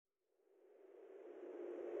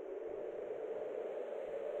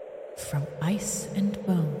From ice and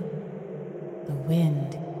bone, the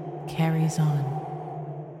wind carries on.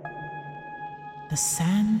 The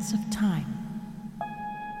sands of time,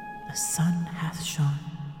 the sun hath shone.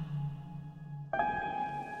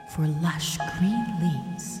 For lush green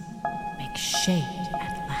leaves make shade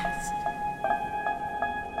at last,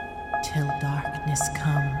 till darkness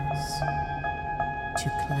comes to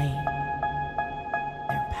claim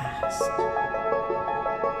their past.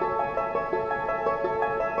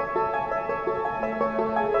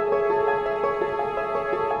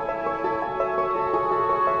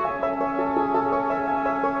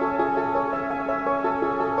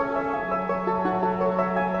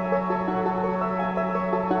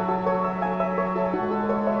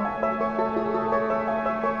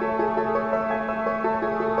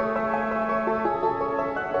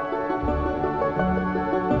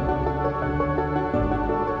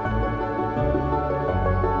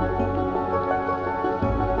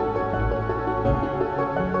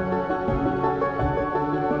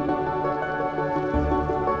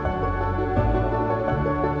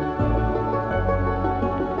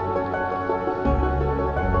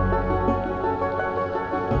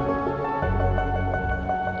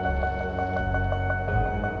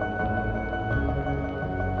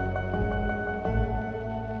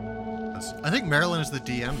 I think Marilyn is the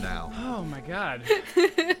DM now. Oh my god.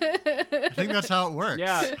 I think that's how it works.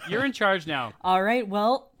 Yeah, you're in charge now. All right,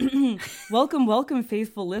 well, welcome,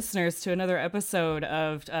 faithful listeners, to another episode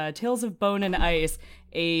of Tales of Bone and Ice,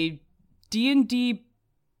 a D&D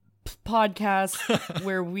podcast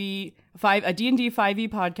where a D&D 5e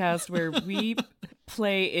podcast where we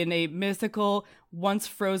play in a mythical, once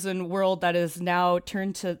frozen world that is now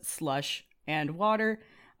turned to slush and water.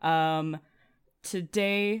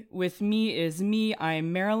 Today with me is me.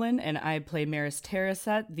 I'm Marilyn, and I play Maris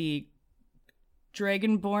Terraset, the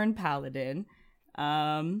Dragonborn Paladin.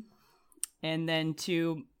 And then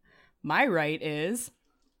to my right is...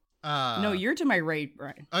 no, you're to my right,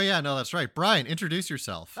 Brian. Oh, yeah, no, that's right. Brian, introduce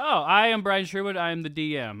yourself. Oh, I am Brian Sherwood. I am the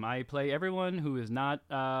DM. I play everyone who is not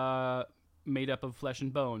made up of flesh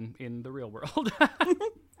and bone in the real world.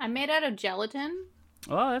 I'm made out of gelatin.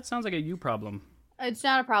 Well, that sounds like a you problem. It's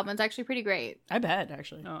not a problem. It's actually pretty great. I bet,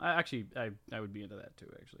 actually. No, I would be into that too,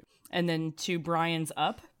 actually. And then to Brian's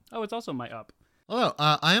up. Oh, it's also my up. Hello,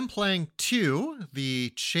 I am playing Tu,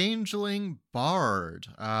 the changeling bard,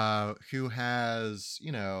 who has,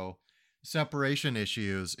 separation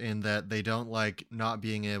issues in that they don't like not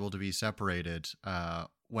being able to be separated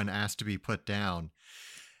when asked to be put down,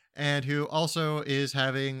 and who also is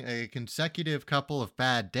having a consecutive couple of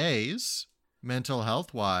bad days, mental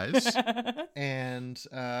health wise, and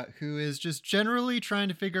who is just generally trying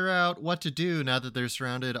to figure out what to do now that they're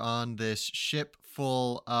surrounded on this ship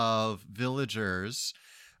full of villagers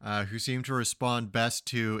who seem to respond best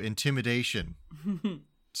to intimidation.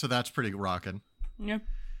 So that's pretty rockin'. Yeah.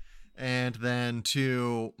 And then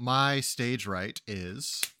to my stage right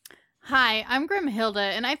is... Hi, I'm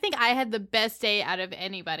Grimhilda, and I think I had the best day out of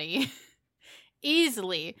anybody.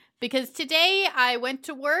 Easily. Because today I went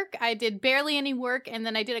to work, I did barely any work, and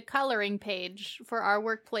then I did a coloring page for our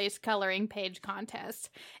workplace coloring page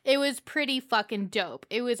contest. It was pretty fucking dope.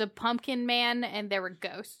 It was a pumpkin man, and there were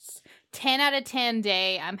ghosts. 10 out of 10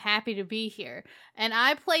 day. I'm happy to be here. And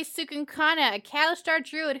I play Sukunkana, a Kalistar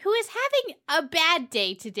druid who is having a bad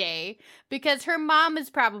day today because her mom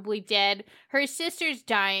is probably dead, her sister's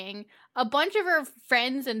dying, a bunch of her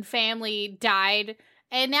friends and family died,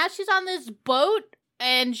 and now she's on this boat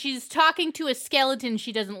and she's talking to a skeleton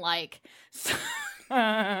she doesn't like. So,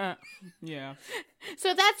 yeah.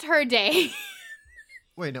 So that's her day.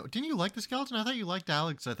 Wait, no, didn't you like the skeleton? I thought you liked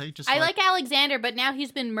Alex. I thought you just I like Alexander, but now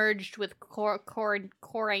he's been merged with Coriander.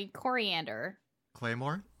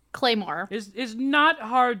 Claymore? Claymore. It's not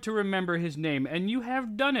hard to remember his name, and you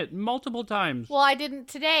have done it multiple times. Well, I didn't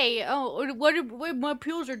today. Oh, what my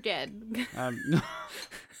pupils are dead.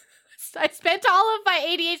 I spent all of my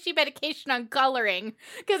ADHD medication on coloring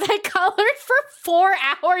because I colored for 4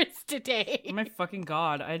 hours today. Oh my fucking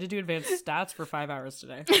god. I had to do advanced stats for 5 hours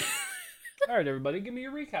today. All right, everybody, give me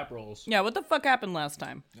your recap rolls. Yeah, what the fuck happened last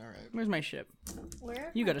time? All right. Where's my ship?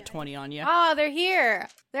 Where? You got a 20 on you. Oh, they're here.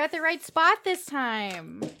 They're at the right spot this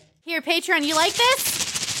time. Here, Patreon, you like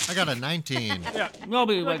this? I got a 19. Yeah,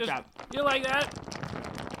 Nobody like that. You like that?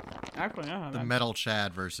 Actually, yeah. The metal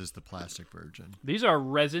Chad versus the plastic virgin. These are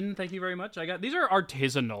resin. Thank you very much. These are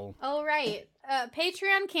artisanal. Oh, right.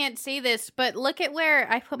 Patreon can't see this, but look at where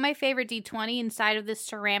I put my favorite D20 inside of this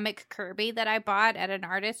ceramic Kirby that I bought at an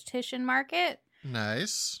artisan market.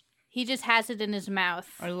 Nice. He just has it in his mouth.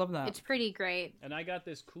 I love that. It's pretty great. And I got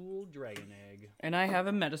this cool dragon egg. And I have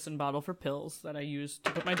a medicine bottle for pills that I use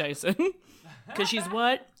to put my dice in. Because she's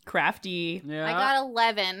what? Crafty. Yeah. I got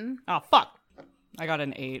 11. Oh, fuck. I got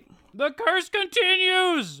an 8. The curse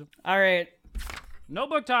continues! All right.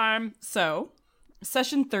 Notebook time. So,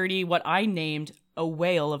 session 30, what I named a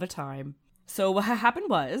whale of a time. So what happened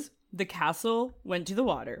was, the castle went to the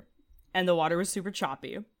water, and the water was super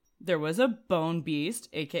choppy. There was a bone beast,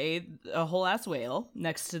 aka a whole ass whale,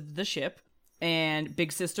 next to the ship, and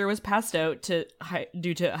Big Sister was passed out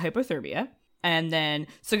due to hypothermia. And then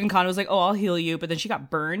Sukin Khan was like, "Oh, I'll heal you," but then she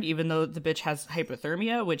got burned, even though the bitch has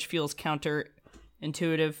hypothermia, which feels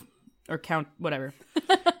counterintuitive or whatever.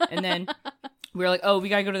 And then we were like, "Oh, we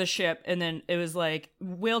gotta go to the ship," and then it was like,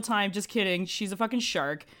 "Whale time!" Just kidding. She's a fucking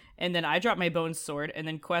shark. And then I dropped my bone sword, and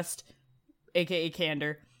then Quest, aka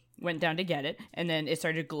Candor, went down to get it, and then it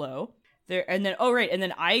started to glow. And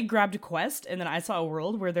then I grabbed Quest, and then I saw a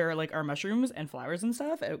world where there are mushrooms and flowers and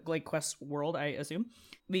stuff, like Quest world, I assume.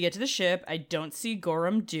 We get to the ship, I don't see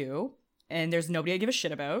Gorum Dew, and there's nobody I give a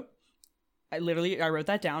shit about. I wrote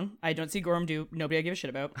that down. I don't see Gorum Dew, nobody I give a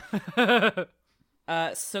shit about.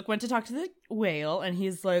 Sook went to talk to the whale, and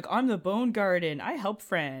he's like, "I'm the Bone Garden, I help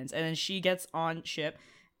friends," and then she gets on ship.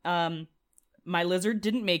 My lizard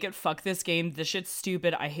didn't make it. Fuck this game. This shit's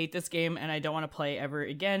stupid. I hate this game and I don't want to play ever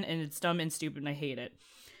again. And it's dumb and stupid and I hate it.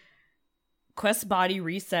 Quest's body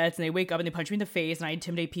resets and they wake up and they punch me in the face and I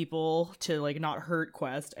intimidate people to not hurt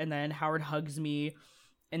Quest. And then Howard hugs me.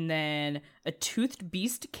 And then a toothed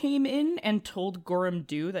beast came in and told Gorum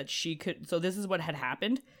Dew that she could. So this is what had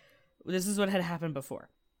happened. This is what had happened before.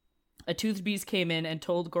 A toothed beast came in and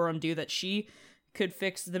told Gorum Dew that she could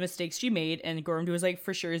fix the mistakes she made, and Gorum Dew was like,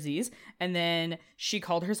 "For sure, Z's." And then she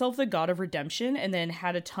called herself the God of Redemption, and then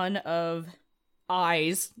had a ton of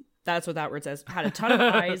eyes. That's what that word says. Had a ton of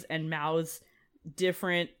eyes and mouths,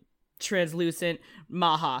 different, translucent,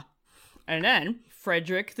 Maha. And then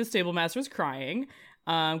Frederick, the stable master, was crying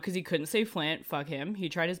because he couldn't save Flint. Fuck him. He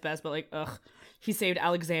tried his best, but he saved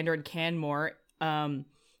Alexander and Canmore,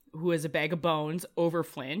 who is a bag of bones, over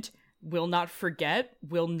Flint. Will not forget,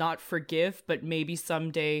 will not forgive, but maybe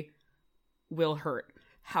someday will hurt.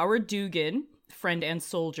 Howard Dugan, friend and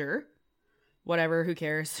soldier. Whatever, who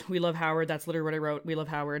cares? We love Howard. That's literally what I wrote. We love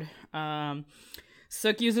Howard.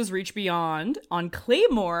 Sook uses Reach Beyond on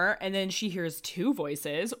Claymore, and then she hears two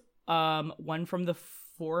voices. One from the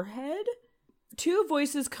forehead? Two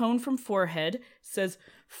voices, Cone from forehead, says,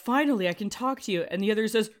 "Finally, I can talk to you." And the other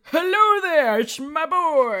says, "Hello there, it's my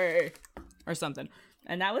boy." Or something.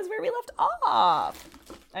 And that was where we left off.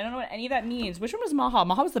 I don't know what any of that means. Which one was Maha?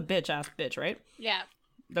 Maha was the bitch, right? Yeah.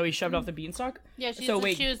 Though he shoved off the beanstalk? Yeah, she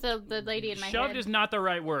was the lady in my Shoved head. is not the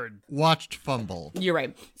right word. Watched fumble. You're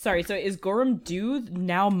right. Sorry, so is Gorum Dew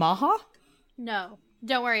now Maha? No.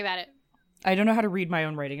 Don't worry about it. I don't know how to read my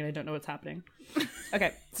own writing, and I don't know what's happening.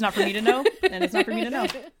 Okay, it's not for me to know, and it's not for me to know.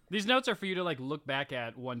 These notes are for you to look back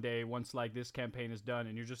at one day once this campaign is done,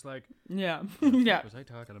 and you're just like, Yeah. what Yeah. was I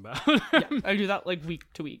talking about? Yeah. I do that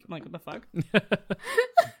week to week. I'm like, what the fuck?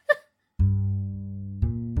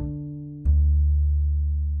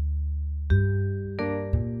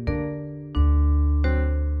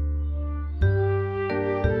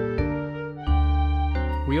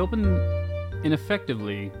 We open in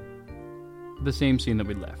effectively the same scene that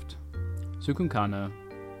we left. Sukunkana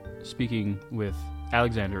speaking with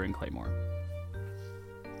Alexander and Claymore.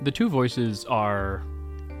 The two voices are,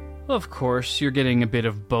 of course, you're getting a bit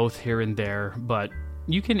of both here and there, but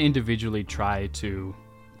you can individually try to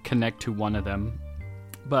connect to one of them.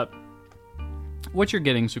 But what you're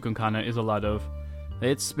getting, Sukunkana, is a lot of,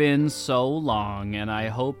 "It's been so long, and I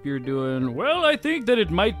hope you're doing well. I think that it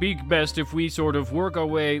might be best if we sort of work our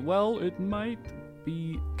way. Well, it might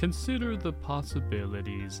be. Consider the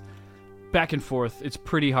possibilities." Back and forth. It's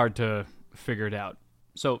pretty hard to figure it out.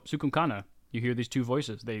 So, Sukunkana, you hear these two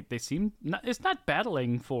voices. They seem it's not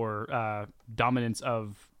battling for dominance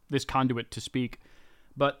of this conduit to speak,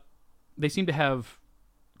 but they seem to have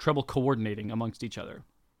trouble coordinating amongst each other.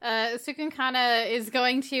 Sukunkana is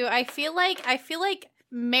going to. I feel like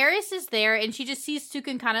Maris is there, and she just sees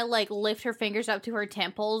Sukunkana lift her fingers up to her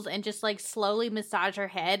temples and just slowly massage her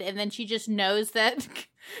head, and then she just knows that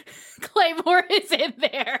Claymore is in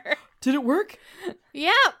there. Did it work?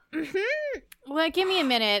 Yeah. Well, give me a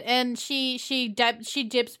minute, and she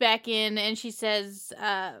dips back in, and she says,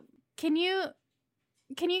 "Can you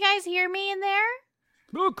guys hear me in there?"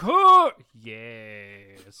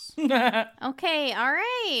 Yes. Okay, all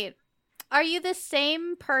right. Are you the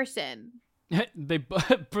same person? They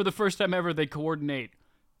for the first time ever they coordinate.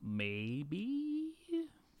 Maybe.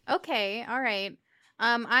 Okay, all right.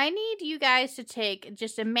 I need you guys to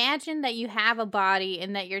just imagine that you have a body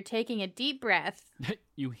and that you're taking a deep breath.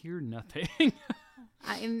 You hear nothing.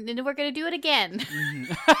 And we're going to do it again.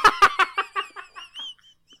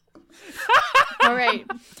 All right.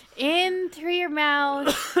 In through your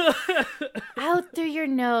mouth, out through your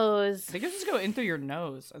nose. I think it's just go in through your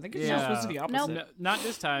nose. I think it's Yeah. supposed to be opposite. Nope. Not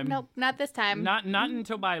this time. Nope, not this time. Not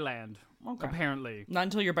until by land. Okay. Apparently. Not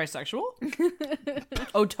until you're bisexual?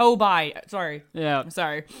 Oh, toe bi. Sorry. Yeah.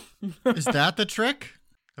 Sorry. Is that the trick?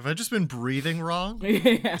 Have I just been breathing wrong?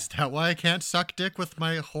 Yeah. Is that why I can't suck dick with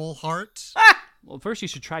my whole heart? Well, first you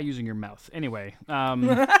should try using your mouth. Anyway,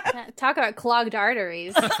 Talk about clogged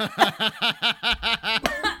arteries.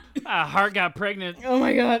 heart got pregnant. Oh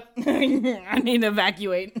my god. I need to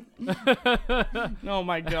evacuate. Oh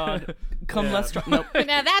my god. Come less strong. Nope.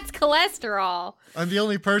 Now that's cholesterol. I'm the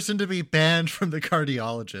only person to be banned from the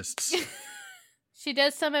cardiologists. She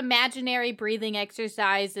does some imaginary breathing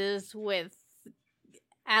exercises with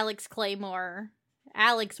Alex Moore.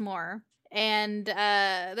 And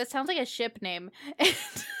that sounds like a ship name.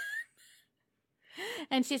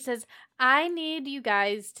 And she says, I need you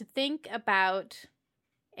guys to think about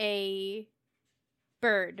a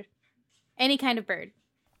bird. Any kind of bird.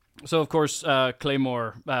 So, of course,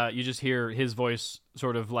 Claymore, you just hear his voice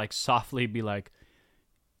sort of like softly be like,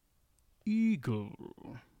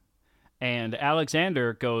 eagle. And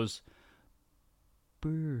Alexander goes,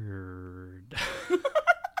 bird.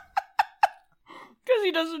 Because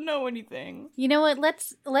he doesn't know anything. You know what?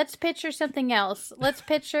 Let's picture something else. Let's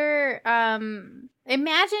picture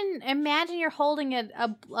imagine you're holding a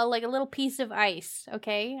like a little piece of ice,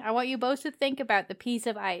 okay? I want you both to think about the piece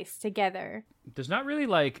of ice together. There's not really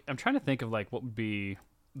like, I'm trying to think of like what would be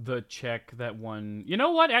the check that one. You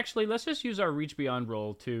know what? Actually, let's just use our Reach Beyond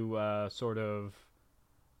roll to sort of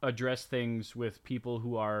address things with people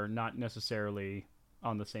who are not necessarily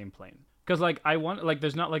on the same plane. Because like I want like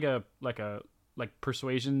there's not like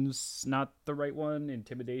persuasion's not the right one,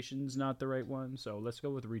 intimidation's not the right one, so let's go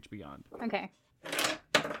with Reach Beyond. Okay.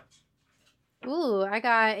 Ooh, I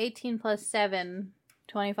got 18 plus 7,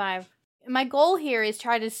 25. My goal here is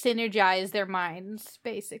try to synergize their minds,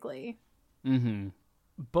 basically. Mm-hmm.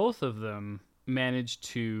 Both of them manage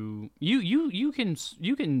to you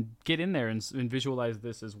can get in there and visualize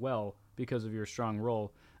this as well because of your strong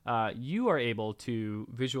roll. You are able to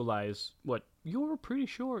visualize what you're pretty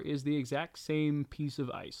sure is the exact same piece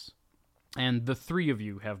of ice. And the three of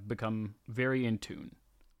you have become very in tune.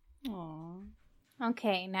 Aww.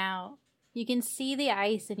 Okay, now you can see the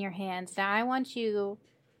ice in your hands. Now I want you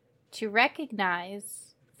to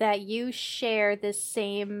recognize that you share the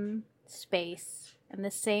same space and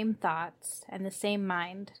the same thoughts and the same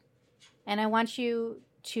mind. And I want you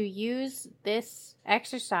to use this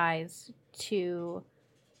exercise to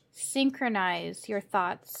synchronize your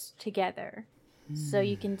thoughts together so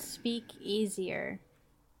you can speak easier.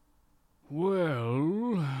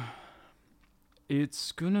 Well,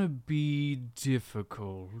 it's gonna be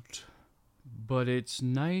difficult, but it's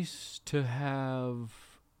nice to have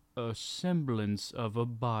a semblance of a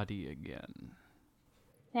body again.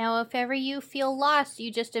 Now, if ever you feel lost,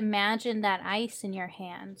 you just imagine that ice in your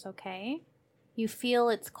hands, okay? You feel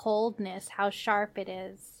its coldness, how sharp it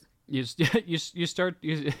is. You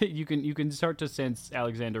can start to sense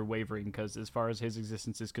Alexander wavering because as far as his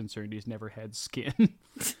existence is concerned, he's never had skin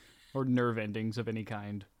or nerve endings of any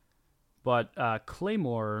kind. But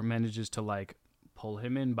Claymore manages to like pull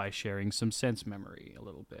him in by sharing some sense memory a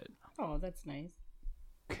little bit. Oh, that's nice.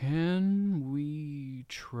 Can we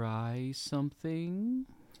try something?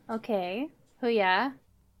 Okay. Huya.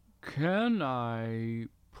 Can I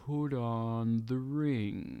put on the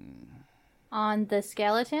ring? On the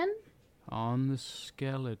skeleton? On the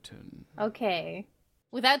skeleton. Okay.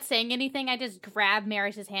 Without saying anything, I just grab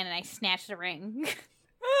Maris's hand and I snatch the ring.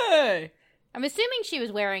 Hey! I'm assuming she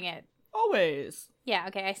was wearing it. Always. Yeah,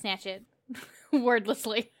 okay, I snatch it.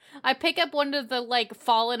 Wordlessly. I pick up one of the, like,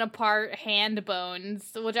 fallen apart hand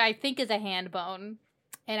bones, which I think is a hand bone,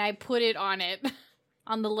 and I put it on it.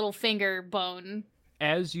 On the little finger bone.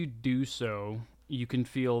 As you do so, you can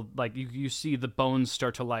feel, like, you see the bones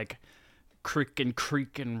start to, like, crick and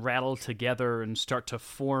creak and rattle together and start to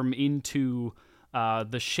form into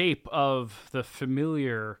the shape of the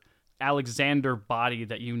familiar Alexander body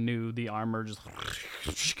that you knew. The armor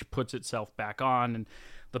just puts itself back on and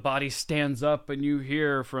the body stands up and you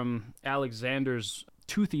hear from Alexander's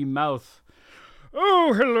toothy mouth,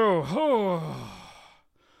 "Oh, hello,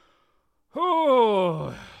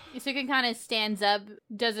 oh." Isuka kind of stands up,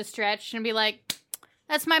 does a stretch, and be like,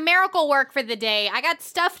 "That's my miracle work for the day. I got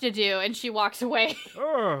stuff to do." And she walks away.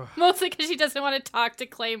 Oh. Mostly because she doesn't want to talk to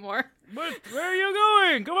Claymore. Where are you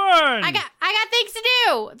going? Come on. I got things to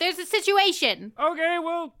do. There's a situation. Okay,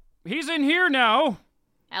 well, he's in here now.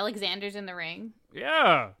 Alexander's in the ring.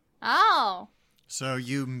 Yeah. Oh. So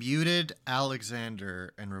you muted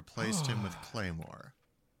Alexander and replaced him with Claymore.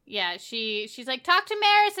 Yeah, she's like, talk to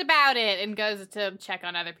Maris about it, and goes to check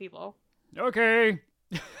on other people. Okay.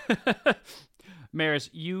 Maris,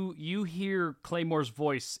 you hear Claymore's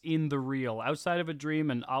voice in the real, outside of a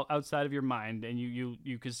dream and outside of your mind, and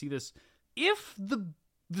you can see this. If the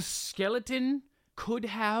skeleton could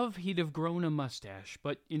have, he'd have grown a mustache,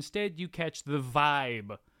 but instead you catch the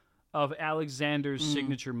vibe of Alexander's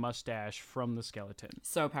signature mustache from the skeleton.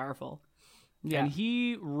 So powerful. Yeah. And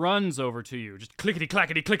he runs over to you, just clickety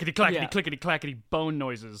clackety clickety clackety clickety clackety bone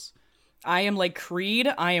noises. I am like Creed.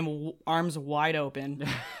 I am arms wide open.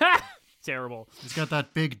 Terrible. He's got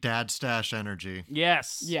that big dad stash energy.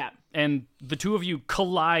 Yes. Yeah. And the two of you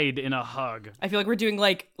collide in a hug. I feel like we're doing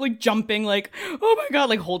like jumping, like, oh my god,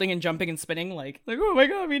 like holding and jumping and spinning, like oh my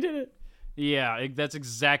god, we did it. Yeah, that's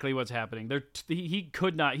exactly what's happening. He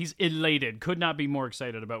could not, he's elated, could not be more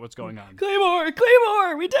excited about what's going on. Claymore,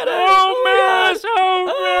 we did it!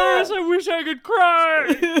 Maris, I wish I could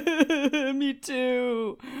cry! Me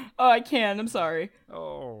too. Oh, I can, I'm sorry.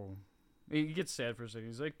 Oh. He gets sad for a second.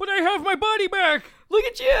 He's like, but I have my body back! Look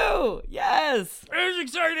at you! Yes! It's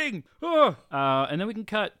exciting! Oh. And then we can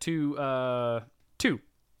cut to, two,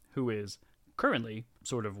 who is currently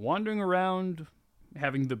sort of wandering around,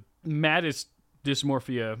 having the maddest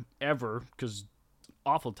dysmorphia ever, because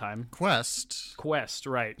awful time. Quest,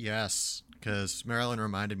 right. yes, because Marilyn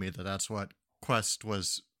reminded me that that's what Quest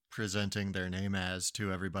was presenting their name as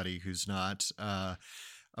to everybody who's not a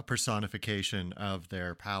personification of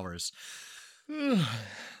their powers.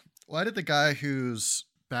 Why did the guy who's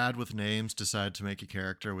bad with names decide to make a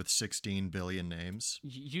character with 16 billion names?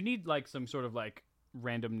 You need like some sort of like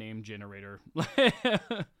random name generator.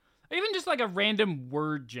 Even just like a random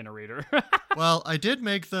word generator. Well, I did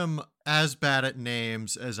make them as bad at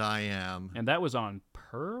names as I am. And that was on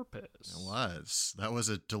purpose. It was. That was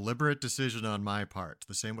a deliberate decision on my part.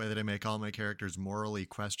 The same way that I make all my characters morally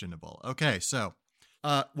questionable. Okay, so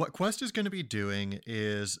what Quest is going to be doing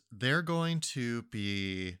is they're going to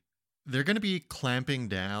be clamping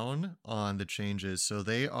down on the changes. So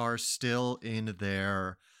they are still in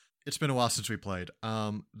their... It's been a while since we played.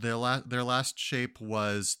 Their last shape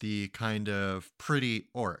was the kind of pretty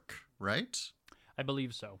orc, right? I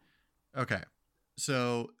believe so. Okay.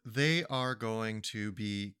 So they are going to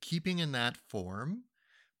be keeping in that form,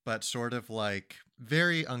 but sort of like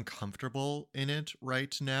very uncomfortable in it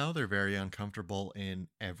right now. They're very uncomfortable in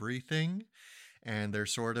everything. And they're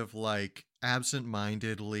sort of like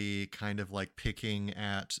absent-mindedly kind of like picking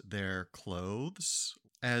at their clothes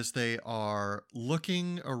as they are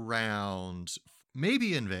looking around,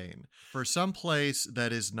 maybe in vain, for some place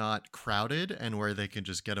that is not crowded and where they can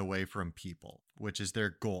just get away from people, which is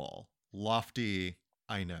their goal. Lofty,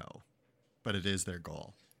 I know, but it is their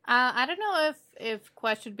goal. I don't know if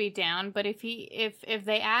Quest would be down, but if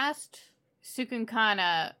they asked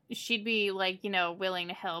Sukunkana, she'd be like, willing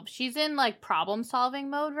to help. She's in like problem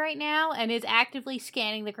solving mode right now and is actively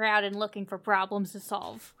scanning the crowd and looking for problems to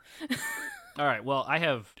solve. All right, well, I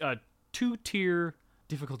have a 2-tier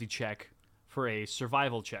difficulty check for a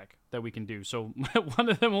survival check that we can do. So one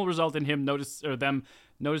of them will result in them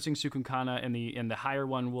noticing Sukunkana, and the higher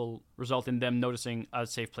one will result in them noticing a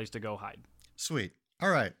safe place to go hide. Sweet. All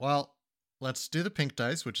right, well, let's do the pink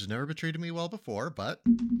dice, which has never been treated me well before, but...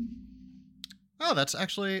 Oh, that's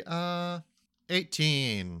actually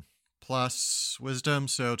 18 plus wisdom,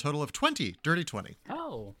 so total of 20. Dirty 20.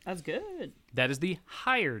 Oh. That's good. That is the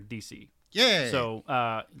higher DC. Yay!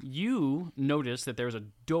 So you notice that there's a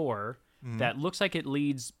door that looks like it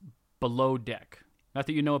leads below deck. Not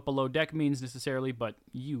that you know what below deck means necessarily, but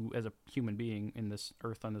you, as a human being in this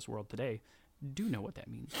earth, on this world today, do know what that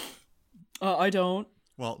means. I don't.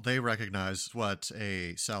 Well, they recognize what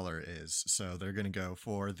a cellar is, so they're going to go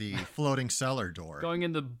for the floating cellar door. Going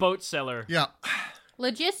in the boat cellar. Yeah.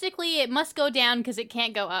 Logistically, it must go down because it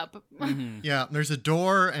can't go up. Mm-hmm. Yeah, there's a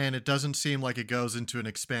door, and it doesn't seem like it goes into an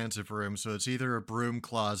expansive room, so it's either a broom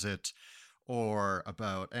closet or a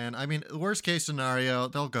boat. And, I mean, worst case scenario,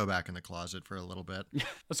 they'll go back in the closet for a little bit. I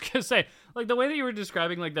was going to say, like, the way that you were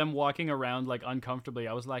describing, like, them walking around, like, uncomfortably,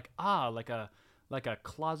 I was like, like a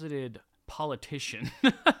closeted politician.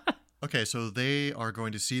 Okay, so they are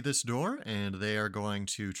going to see this door, and they are going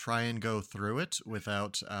to try and go through it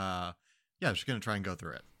without... Yeah, she's going to try and go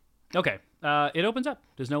through it. Okay. It opens up.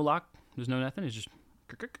 There's no lock. There's no nothing. It just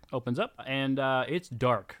opens up, and it's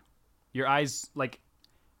dark. Your eyes, like,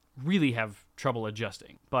 really have trouble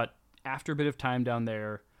adjusting. But after a bit of time down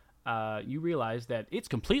there, you realize that it's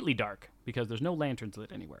completely dark because there's no lanterns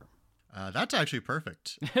lit anywhere. That's actually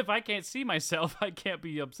perfect. If I can't see myself, I can't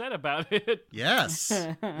be upset about it. Yes.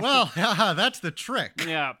 Well, that's the trick.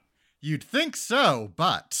 Yeah. You'd think so,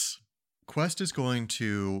 but Quest is going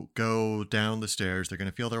to go down the stairs. They're going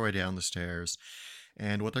to feel their way down the stairs.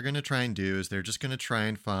 And what they're going to try and do is they're just going to try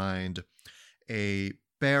and find a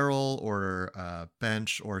barrel or a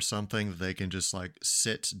bench or something that they can just like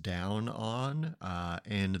sit down on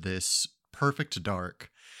in this perfect dark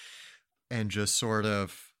and just sort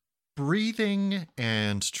of breathing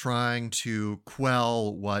and trying to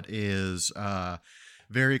quell what is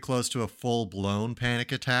very close to a full-blown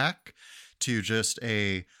panic attack to just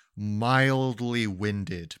a mildly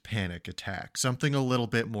winded panic attack, something a little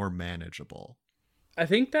bit more manageable. I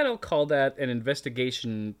think that I'll call that an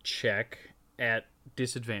investigation check at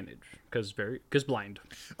disadvantage because blind.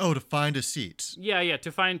 Oh, to find a seat. Yeah,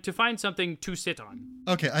 to find something to sit on.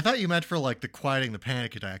 Okay, I thought you meant for like the quieting the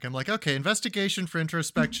panic attack. I'm like, okay, investigation for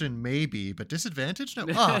introspection maybe, but disadvantage? No.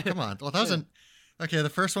 Oh, come on. Well, that was okay, the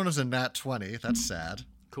first one was a nat 20. That's sad.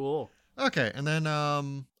 Cool. Okay, and then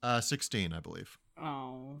 16, I believe.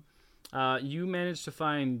 Oh. You managed to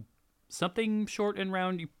find something short and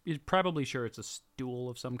round. You're probably sure it's a stool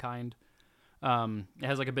of some kind. It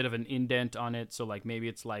has like a bit of an indent on it, so like maybe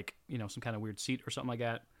it's like, some kind of weird seat or something like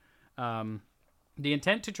that. The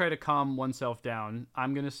intent to try to calm oneself down,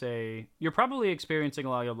 I'm going to say you're probably experiencing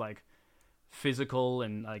a lot of like physical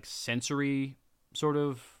and like sensory sort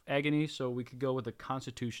of agony, so we could go with a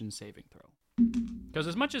Constitution saving throw. Because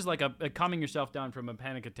as much as like a calming yourself down from a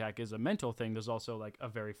panic attack is a mental thing, there's also like a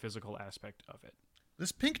very physical aspect of it.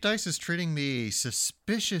 This pink dice is treating me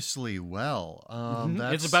suspiciously well.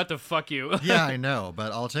 It's about to fuck you. Yeah, I know,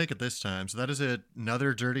 but I'll take it this time. So that is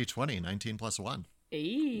another dirty 20, 19 plus 1.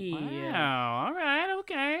 Hey. Wow. All right.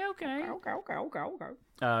 Okay.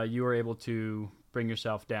 You were able to bring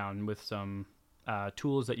yourself down with some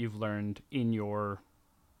tools that you've learned in your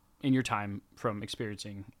time from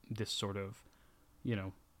experiencing this sort of,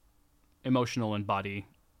 emotional and body,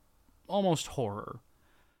 almost horror.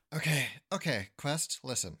 Okay, Quest,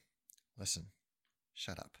 listen.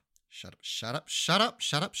 Shut up.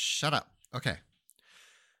 Okay.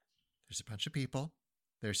 There's a bunch of people.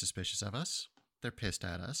 They're suspicious of us. They're pissed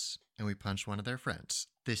at us. And we punched one of their friends.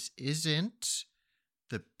 This isn't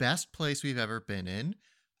the best place we've ever been in,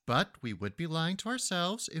 but we would be lying to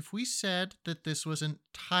ourselves if we said that this was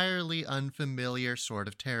entirely unfamiliar sort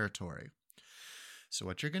of territory. So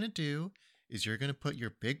what you're going to do is you're going to put your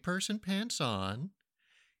big person pants on.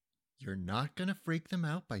 You're not going to freak them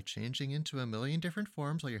out by changing into a million different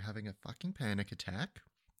forms while you're having a fucking panic attack.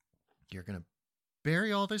 You're going to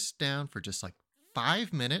bury all this down for just like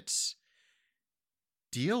 5 minutes.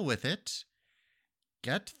 Deal with it.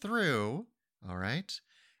 Get through. All right?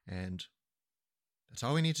 And that's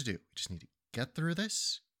all we need to do. We just need to get through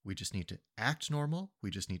this. We just need to act normal. We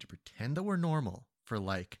just need to pretend that we're normal for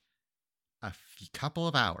like a couple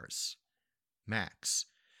of hours max.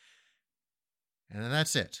 And then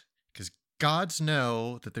that's it. Because gods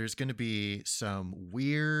know that there's going to be some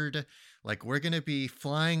weird, like we're going to be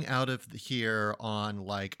flying out of here on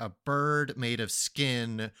like a bird made of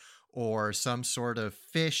skin or some sort of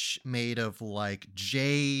fish made of like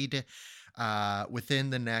jade within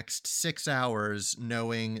the next 6 hours,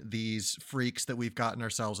 knowing these freaks that we've gotten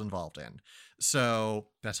ourselves involved in. So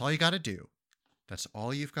that's all you got to do. That's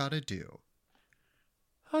all you've got to do.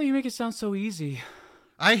 Oh, you make it sound so easy.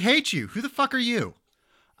 I hate you. Who the fuck are you?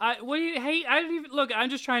 What do you hate? I don't even look. I'm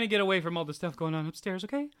just trying to get away from all the stuff going on upstairs.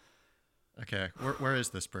 Okay. Okay. Where is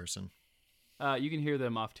this person? You can hear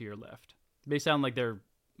them off to your left. They sound like they're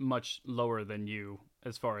much lower than you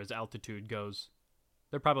as far as altitude goes.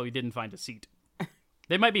 They probably didn't find a seat.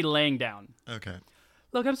 They might be laying down. Okay.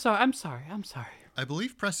 Look, I'm sorry. I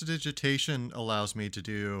believe prestidigitation allows me to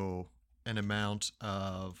do an amount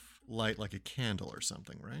of light like a candle or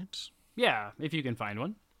something, right? Yeah, if you can find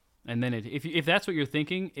one. And then if that's what you're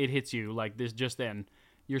thinking, it hits you like this just then.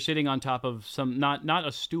 You're sitting on top of some, not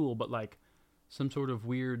a stool, but like some sort of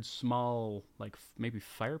weird small, like maybe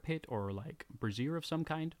fire pit or like brazier of some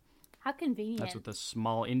kind. How convenient. That's what the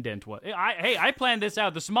small indent was. I planned this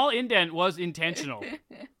out. The small indent was intentional.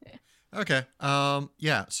 Okay.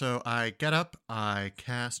 Yeah, so I get up, I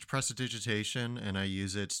cast prestidigitation, and I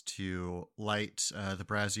use it to light the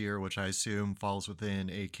brazier, which I assume falls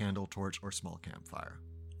within a candle, torch, or small campfire.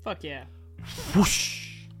 Fuck yeah.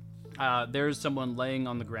 Whoosh! There's someone laying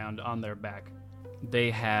on the ground on their back. They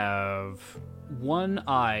have one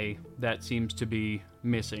eye that seems to be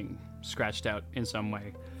missing, scratched out in some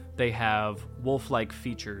way. They have wolf-like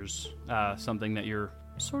features, something that you're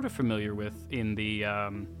sort of familiar with in the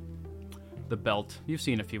the belt. You've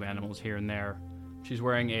seen a few animals here and there. She's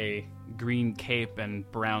wearing a green cape and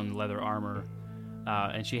brown leather armor,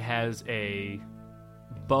 and she has a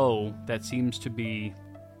bow that seems to be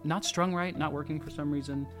not strung right, not working for some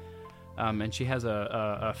reason, and she has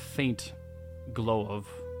a faint glow of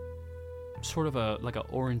sort of like a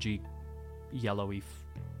orangey, yellowy,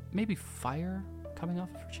 maybe fire coming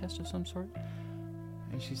off of her chest of some sort.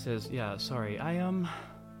 And she says, "Yeah, sorry,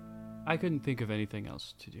 I couldn't think of anything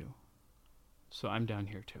else to do, so I'm down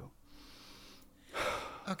here too."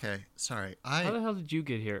 Okay, sorry. How the hell did you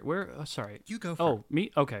get here? Where? Sorry. You go first. Oh,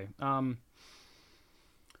 me? Okay. My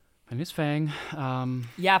name is Fang.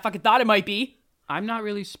 Yeah, I fucking thought it might be. I'm not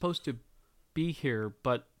really supposed to be here,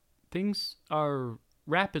 but things are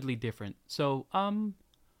rapidly different. So,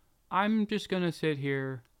 I'm just gonna sit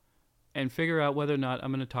here and figure out whether or not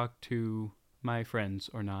I'm gonna talk to my friends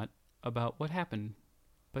or not about what happened.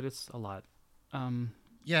 But it's a lot.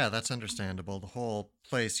 Yeah, that's understandable. The whole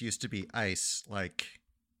place used to be ice, like,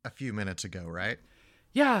 a few minutes ago, right?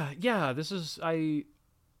 Yeah, this is... I'm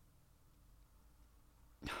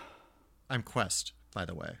Quest, by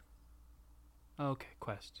the way. Okay,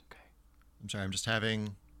 Quest, okay. I'm sorry,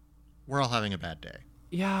 we're all having a bad day.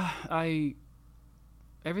 Yeah,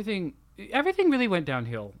 everything really went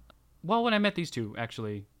downhill. Well, when I met these two,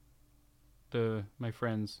 actually. My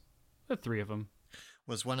friends. The three of them.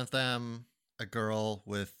 Was one of them a girl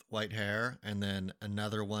with white hair, and then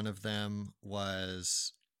another one of them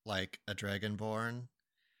was like a dragonborn,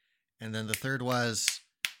 and then the third was,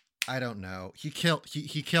 I don't know. He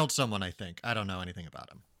killed someone, I think. I don't know anything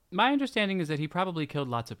about him. My understanding is that he probably killed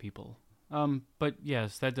lots of people. But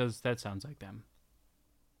yes, that sounds like them.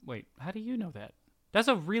 Wait, how do you know that? That's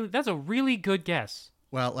a really good guess.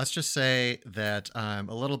 Well, let's just say that I'm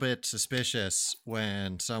a little bit suspicious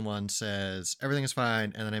when someone says everything is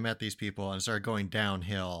fine, and then I met these people and it started going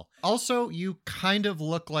downhill. Also, you kind of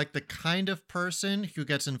look like the kind of person who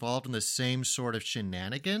gets involved in the same sort of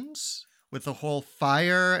shenanigans. With the whole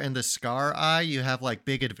fire and the scar eye, you have like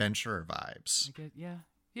big adventurer vibes. Yeah,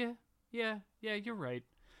 you're right.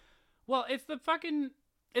 Well, it's the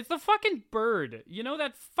fucking bird. You know,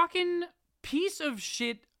 that fucking piece of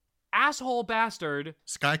shit asshole bastard.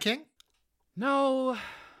 Sky King? No.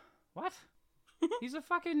 What? He's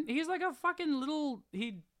like a fucking little,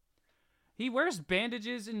 he wears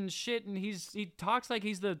bandages and shit, and he talks like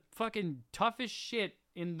he's the fucking toughest shit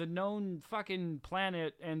in the known fucking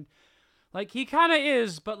planet, and like he kind of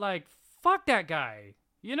is, but like fuck that guy.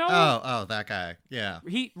 You know? Oh, that guy. Yeah.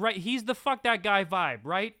 He's the fuck that guy vibe,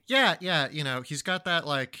 right? Yeah, you know, he's got that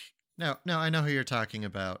like no, I know who you're talking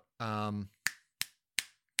about.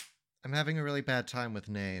 I'm having a really bad time with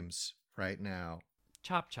names right now.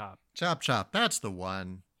 Chop. Chop, that's the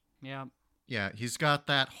one. Yeah. Yeah, he's got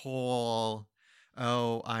that whole,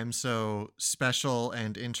 oh, I'm so special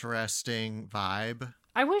and interesting vibe.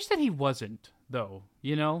 I wish that he wasn't, though,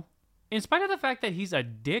 you know? In spite of the fact that he's a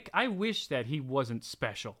dick, I wish that he wasn't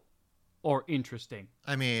special or interesting.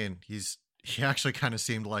 I mean, he actually kind of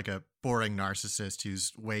seemed like a boring narcissist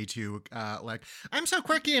who's way too, like, I'm so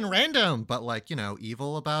quirky and random, but, like, you know,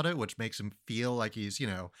 evil about it, which makes him feel like he's, you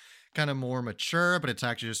know, kind of more mature, but it's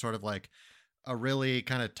actually just sort of like a really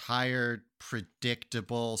kind of tired,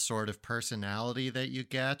 predictable sort of personality that you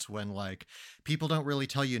get when, like, people don't really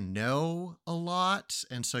tell you no a lot,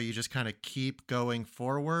 and so you just kind of keep going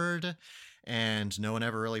forward, and no one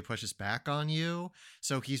ever really pushes back on you.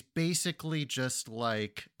 So he's basically just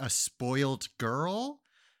like a spoiled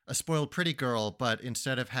pretty girl, but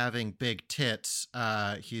instead of having big tits,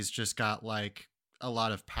 he's just got like a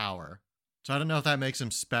lot of power. So I don't know if that makes him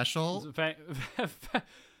special.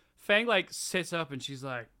 Fang like sits up and she's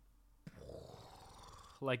like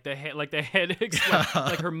the head, like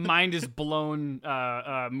her mind is blown.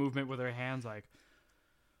 Movement with her hands, like,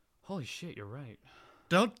 holy shit, you're right.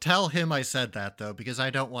 Don't tell him I said that, though, because I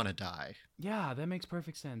don't want to die. Yeah, that makes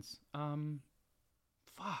perfect sense.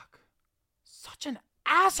 Fuck. Such an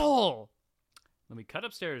asshole! Let me cut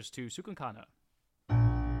upstairs to Sukunkana.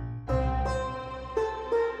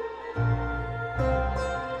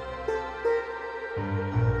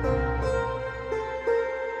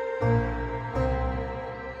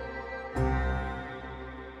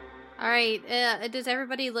 All right. Does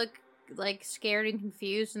everybody look like scared and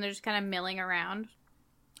confused, and they're just kind of milling around?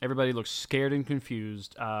 Everybody looks scared and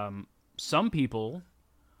confused. Some people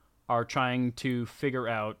are trying to figure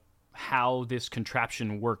out how this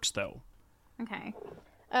contraption works, though. Okay.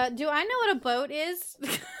 Do I know what a boat is?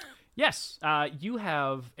 Yes. You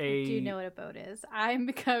have a... I do know what a boat is. I'm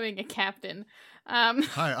becoming a captain.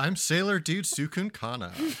 Hi, I'm Sailor Dude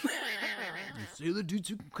Sukunkana. Sailor Dude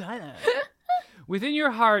Sukunkana. Within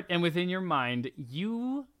your heart and within your mind,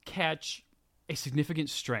 you catch a significant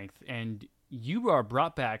strength, and you are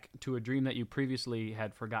brought back to a dream that you previously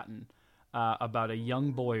had forgotten about a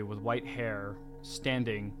young boy with white hair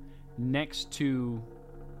standing next to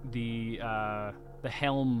the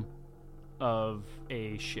helm of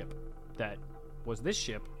a ship that was this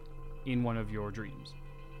ship in one of your dreams.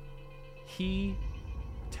 He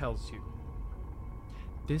tells you,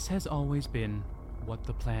 "This has always been what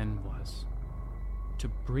the plan was. To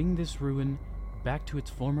bring this ruin back to its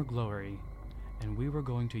former glory, and we were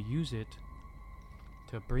going to use it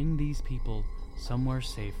to bring these people somewhere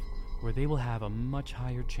safe where they will have a much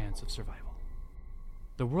higher chance of survival.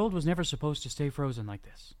 The world was never supposed to stay frozen like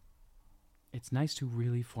this. It's nice to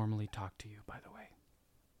really formally talk to you, by the way."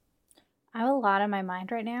 I have a lot on my mind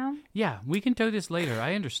right now. Yeah, we can do this later.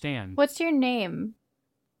 I understand. What's your name?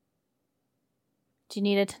 Do you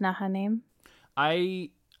need a Tanaha name? I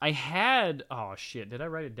had... Oh, shit. Did I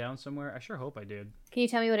write it down somewhere? I sure hope I did. Can you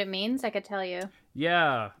tell me what it means? I could tell you.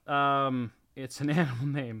 Yeah, it's an animal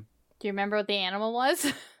name. Do you remember what the animal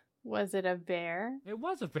was? Was it a bear? It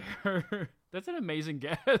was a bear. That's an amazing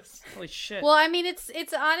guess. Holy shit. Well, I mean,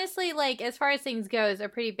 it's honestly, like, as far as things goes, a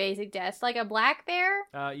pretty basic guess. Like a black bear?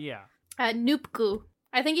 Yeah. Nupku.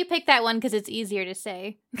 I think you picked that one because it's easier to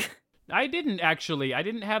say. I didn't actually. I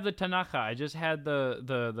didn't have the Tanaka. I just had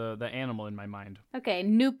the animal in my mind. Okay,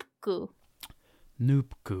 Nupku.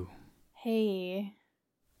 Nupku. Hey.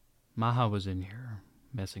 Maha was in here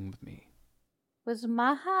messing with me. Was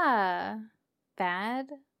Maha bad?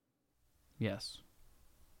 Yes.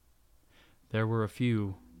 There were a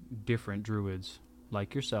few different druids,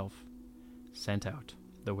 like yourself, sent out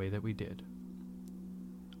the way that we did.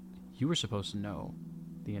 You were supposed to know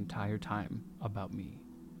the entire time about me.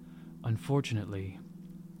 Unfortunately,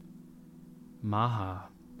 Maha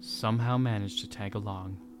somehow managed to tag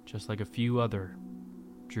along, just like a few other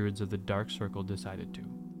druids of the Dark Circle decided to.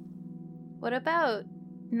 What about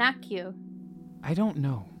Nakyu? I don't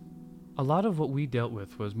know. A lot of what we dealt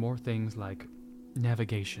with was more things like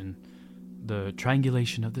navigation, the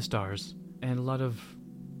triangulation of the stars, and a lot of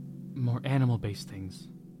more animal-based things.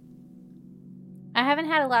 I haven't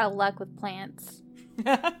had a lot of luck with plants.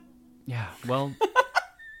 Yeah, well...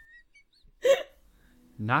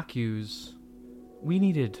 Nakyu's... We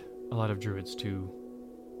needed a lot of druids to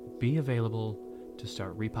be available to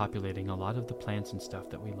start repopulating a lot of the plants and stuff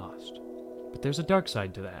that we lost. But there's a dark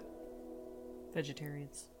side to that.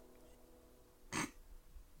 Vegetarians.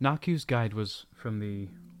 Nakyu's guide was from the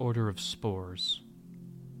Order of Spores.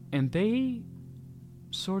 And they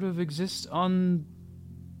sort of exist on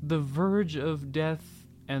the verge of death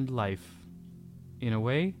and life, in a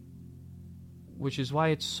way, which is why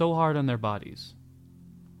it's so hard on their bodies.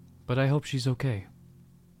 But I hope she's okay.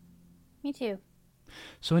 Me too.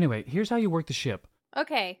 So anyway, here's how you work the ship.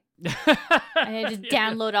 Okay. I just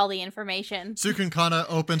download all the information. Sukun Kana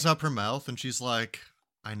opens up her mouth and she's like,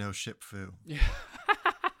 "I know ship fu."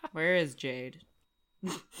 Where is Jade?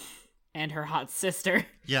 And her hot sister.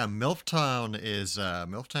 Yeah, Milftown's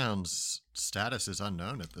status is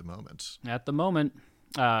unknown at the moment. At the moment.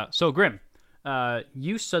 So Grim,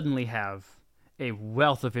 you suddenly have a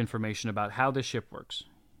wealth of information about how this ship works.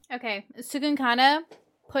 Okay. Sukun Kana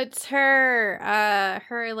puts her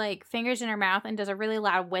like fingers in her mouth and does a really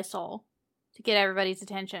loud whistle to get everybody's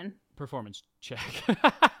attention. Performance check.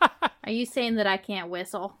 Are you saying that I can't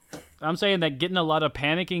whistle? I'm saying that getting a lot of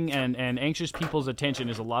panicking and anxious people's attention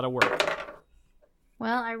is a lot of work.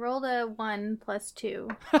 Well, I rolled a 1 + 2.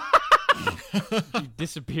 You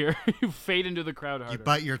disappear. You fade into the crowd harder. You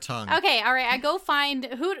bite your tongue. Okay, all right. I go find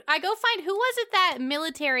who was it, that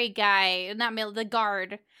military guy? The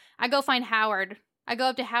guard. I go find Howard. I go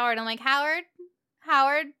up to Howard. I'm like, Howard.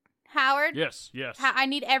 Yes. I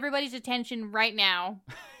need everybody's attention right now.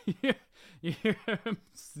 You hear him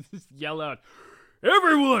yell out,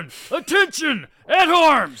 "Everyone, attention! At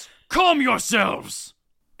arms! Calm yourselves!"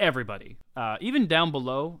 Everybody, even down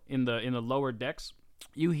below in the lower decks,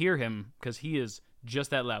 you hear him because he is just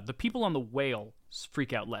that loud. The people on the whale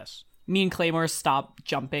freak out less. Me and Claymore stop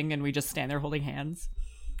jumping and we just stand there holding hands.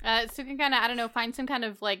 So can kind of, I don't know, find some kind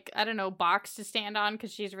of like, I don't know, box to stand on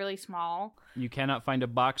because she's really small. You cannot find a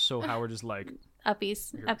box, so Howard is like,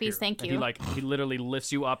 Uppies, here. thank And you. he literally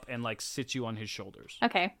lifts you up and like sits you on his shoulders.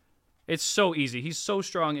 Okay. It's so easy. He's so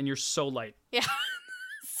strong and you're so light. Yeah.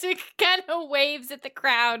 Suk kind of waves at the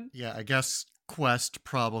crowd. Yeah, I guess Quest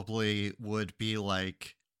probably would be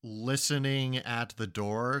like listening at the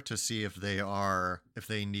door to see if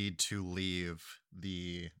they need to leave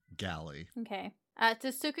the galley. Okay.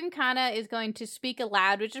 Sukunkana is going to speak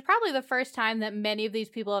aloud, which is probably the first time that many of these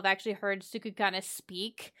people have actually heard Sukunkana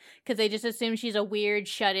speak, because they just assume she's a weird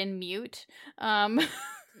shut-in mute.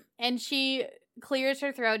 And she clears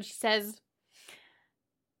her throat. She says,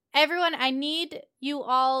 "Everyone, I need you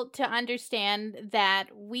all to understand that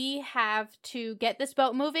we have to get this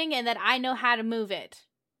boat moving and that I know how to move it.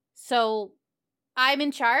 So I'm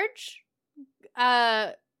in charge.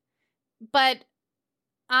 But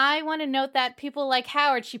I want to note that people like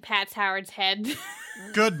Howard," she pats Howard's head.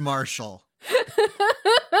 Good Marshall.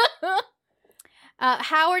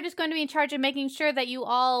 Howard is going to be in charge of making sure that you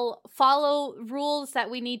all follow rules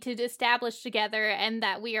that we need to establish together, and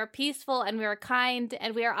that we are peaceful and we are kind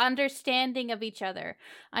and we are understanding of each other.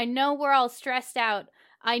 I know we're all stressed out.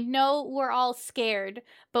 I know we're all scared,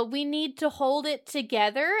 but we need to hold it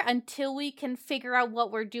together until we can figure out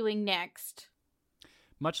what we're doing next.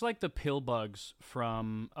 Much like the pill bugs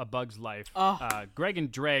from A Bug's Life, Oh. Greg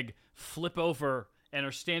and Dreg flip over and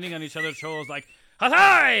are standing on each other's shoulders like,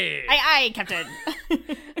 "Hi!" Aye, Captain.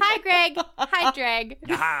 Hi, Greg. Hi, Dreg.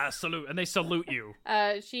 Ah, salute. And they salute you.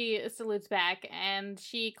 She salutes back and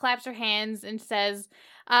she claps her hands and says,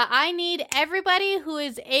 I need everybody who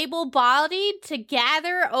is able-bodied to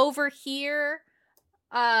gather over here.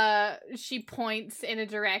 She points in a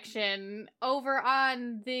direction over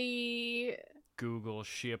on the... Google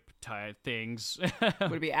ship type things.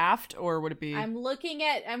 Would it be aft or would it be? I'm looking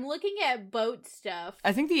at boat stuff.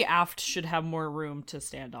 I think the aft should have more room to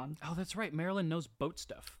stand on. Oh, that's right. Marilyn knows boat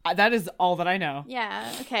stuff. That is all that I know.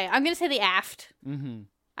 Yeah, okay. I'm gonna say the aft. Mm-hmm.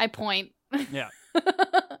 I point. Yeah.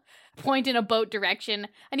 Point in a boat direction.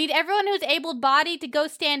 I need everyone who's able-bodied to go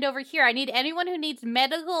stand over here. I need anyone who needs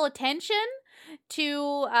medical attention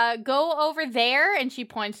to go over there. And she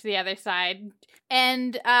points to the other side.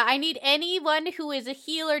 And I need anyone who is a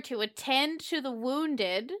healer to attend to the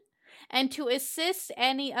wounded and to assist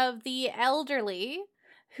any of the elderly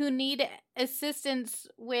who need assistance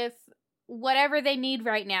with whatever they need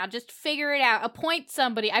right now. Just figure it out. Appoint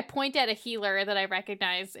somebody. I point at a healer that I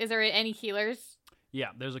recognize. Is there any healers? Yeah,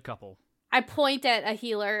 there's a couple. I point at a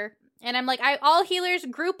healer. And I'm like, all healers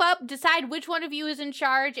group up, decide which one of you is in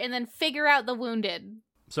charge, and then figure out the wounded.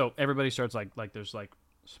 So everybody starts like there's like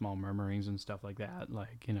small murmurings and stuff like that.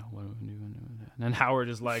 Like, you know, what do we do? And then Howard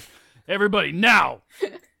is like, "Everybody now!"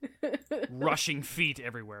 Rushing feet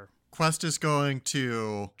everywhere. Quest is going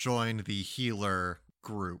to join the healer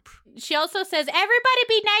group. She also says, everybody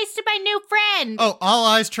be nice to my new friend. Oh, all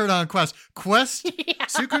eyes turn on Quest. Quest, Yeah.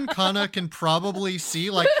 Sukunkana can probably see,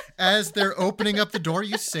 like, as they're opening up the door,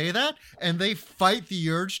 you say that, and they fight the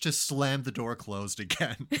urge to slam the door closed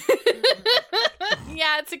again.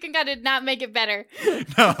 Yeah, Tsukunga did not make it better.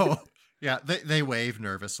 No. Yeah, they wave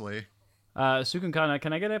nervously. Sukunkana,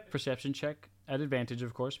 can I get a perception check? At advantage,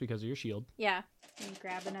 of course, because of your shield. Yeah. Let me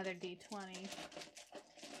grab another D20.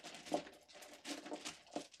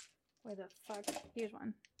 Where the fuck? Here's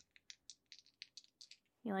one.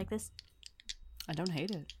 You like this? I don't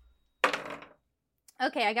hate it.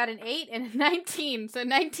 Okay, I got an 8 and a 19. So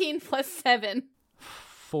 19 plus 7.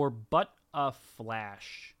 For but a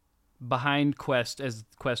flash, behind Quest, as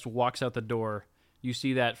Quest walks out the door, you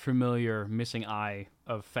see that familiar missing eye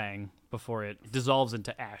of Fang before it dissolves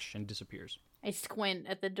into ash and disappears. I squint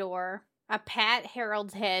at the door. I pat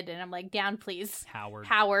Harold's head and I'm like, down please. Howard.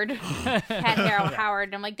 Pat Harold Howard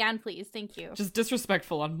and I'm like, down please, thank you. Just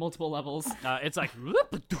disrespectful on multiple levels. It's like,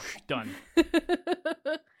 done.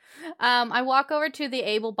 I walk over to the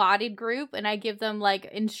able-bodied group and I give them like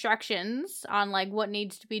instructions on like what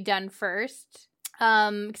needs to be done first.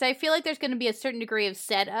 Because I feel like there's going to be a certain degree of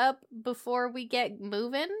setup before we get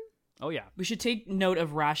moving. Oh, yeah. We should take note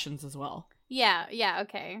of rations as well. Yeah,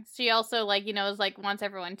 okay. She also, like, you know, is like, wants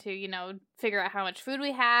everyone to, you know, figure out how much food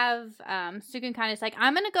we have. Sukun kind of is like,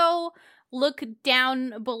 I'm gonna go look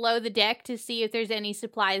down below the deck to see if there's any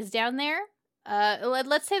supplies down there.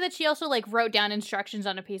 Let's say that she also, like, wrote down instructions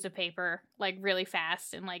on a piece of paper, like, really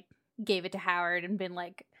fast and, like, gave it to Howard and been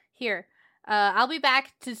like, here, I'll be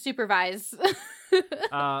back to supervise.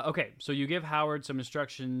 Okay, so you give Howard some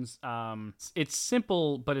instructions. It's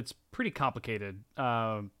simple, but it's pretty complicated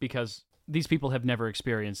because these people have never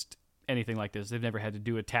experienced anything like this. They've never had to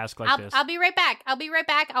do a task like this. I'll be right back.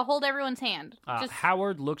 I'll hold everyone's hand.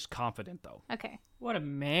 Howard looks confident, though. Okay. What a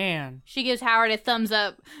man. She gives Howard a thumbs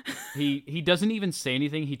up. He doesn't even say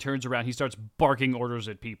anything. He turns around. He starts barking orders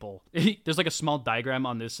at people. There's like a small diagram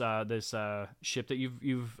on this ship that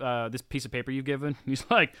you've this piece of paper you've given. He's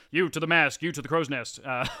like, you to the mast, you to the crow's nest.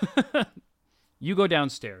 You go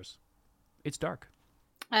downstairs. It's dark.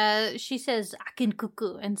 She says, "Akin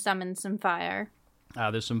kuku," and summons some fire.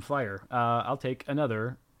 There's some fire. I'll take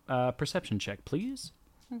another perception check, please.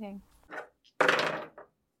 Okay.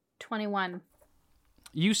 21.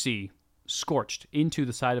 You see, scorched into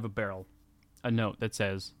the side of a barrel, a note that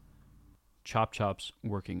says, Chop Chop's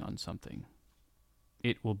working on something.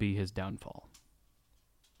 It will be his downfall.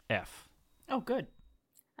 F. Oh, good.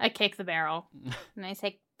 I kick the barrel. And I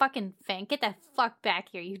say, fucking Fang, get the fuck back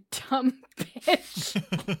here, you dumb bitch.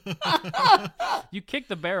 You kick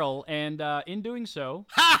the barrel, and in doing so,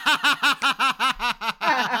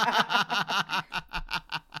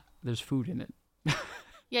 there's food in it.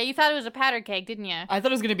 Yeah, you thought it was a powder keg, didn't you? I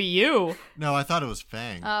thought it was going to be you. No, I thought it was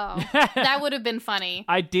Fang. Oh, that would have been funny.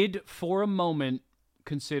 I did, for a moment,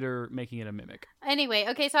 consider making it a mimic. Anyway,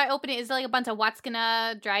 okay, so I open it. It's like a bunch of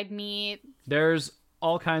Watskana, dried meat. There's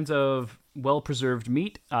all kinds of well-preserved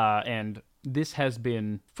meat, and this has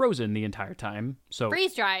been frozen the entire time. So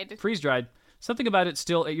Freeze-dried. Freeze-dried. Something about it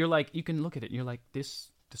still, you're like, you can look at it, and you're like,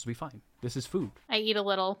 this will be fine. This is food. I eat a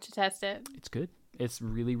little to test it. It's good. It's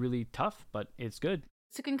really, really tough, but it's good.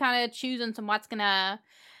 Sukun kind of chews on some Watskana,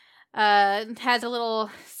 has a little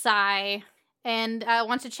sigh, and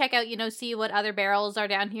wants to check out, see what other barrels are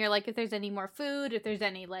down here, like if there's any more food, if there's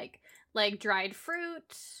any, like dried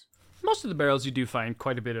fruit. Most of the barrels you do find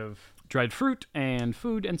quite a bit of dried fruit and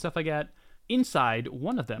food and stuff like that. Inside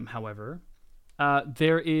one of them, however,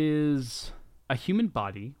 there is a human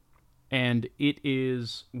body, and it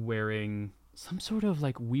is wearing some sort of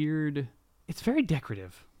like weird. It's very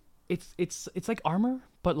decorative. It's like armor,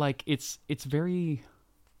 but like it's very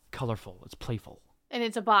colorful. It's playful. And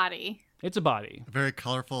it's a body. It's a body. A very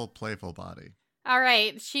colorful, playful body. All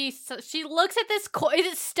right, she looks at this. Is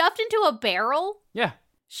it stuffed into a barrel? Yeah.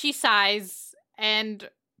 She sighs and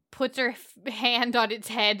puts her hand on its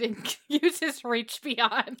head and uses Reach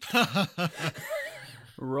Beyond.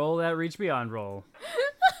 Roll that Reach Beyond roll.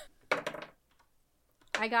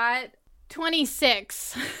 I got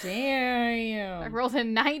 26. I Damn. rolled a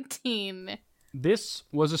 19. This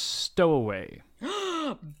was a stowaway.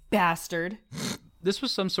 Bastard. This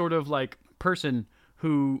was some sort of like person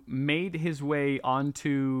who made his way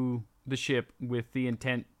onto the ship with the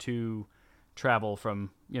intent to travel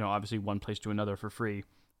from, obviously one place to another for free.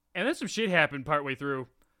 And then some shit happened partway through.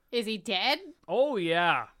 Is he dead? Oh,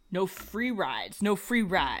 yeah. No free rides. No free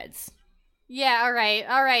rides. Yeah, all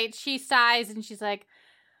right. She sighs and she's like,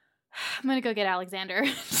 I'm gonna go get Alexander.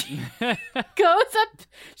 She goes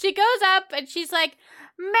up and she's like,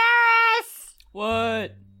 Maris!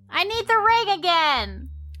 What? I need the ring again!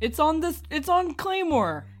 It's on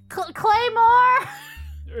Claymore. Claymore!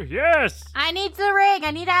 Yes! I need the ring.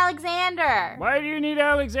 I need Alexander. Why do you need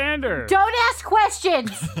Alexander? Don't ask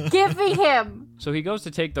questions. Give me him. So he goes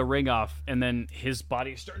to take the ring off, and then his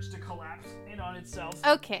body starts to collapse in on itself.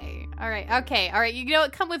 Okay. All right. You know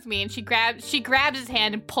what? Come with me. And she grabs his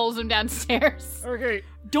hand and pulls him downstairs. Okay.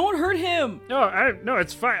 Don't hurt him. No,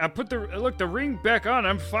 it's fine. I put the ring back on.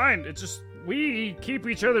 I'm fine. It's just we keep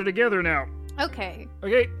each other together now. Okay.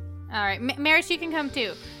 Okay. All right. Maris, you can come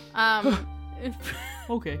too.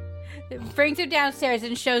 Okay. Brings her downstairs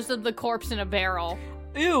and shows them the corpse in a barrel.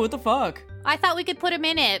 Ew, what the fuck? I thought we could put him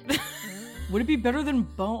in it. Would it be better than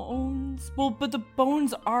bones? Well, but the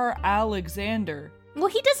bones are Alexander. Well,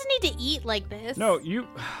 he doesn't need to eat like this. No, you.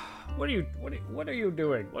 What are you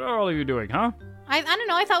doing? What are all of you doing, huh? I don't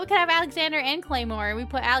know. I thought we could have Alexander and Claymore, and we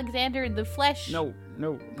put Alexander in the flesh. No.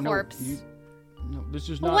 Corpse. No, this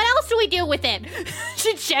is Well, not. what else do we do with it?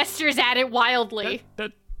 She gestures at it wildly.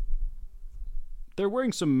 That they're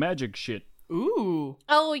wearing some magic shit. Ooh.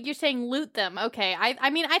 Oh, you're saying loot them. Okay. I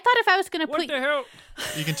mean, I thought if I was going to What put... the hell?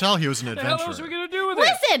 You can tell he was an What the hell else are adventurer. we gonna do with it?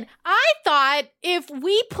 Listen, I thought if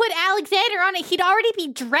we put Alexander on it, he'd already be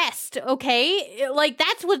dressed, okay? Like,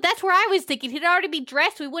 that's where I was thinking. He'd already be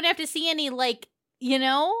dressed. We wouldn't have to see any,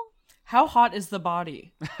 How hot is the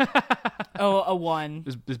body? Oh, a 1.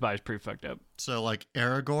 This body's pretty fucked up. So, like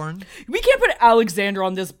Aragorn? We can't put Alexander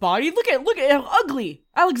on this body. Look at how ugly.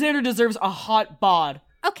 Alexander deserves a hot bod.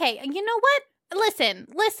 Okay, you know what?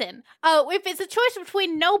 Listen. Oh, if it's a choice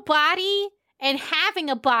between no body and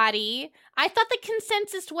having a body, I thought the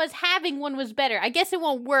consensus was having one was better. I guess it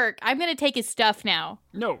won't work. I'm gonna take his stuff now.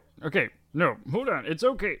 No. Okay. No. Hold on. It's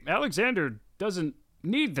okay. Alexander doesn't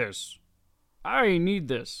need this. I need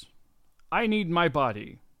this. I need my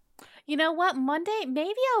body. You know what? Monday,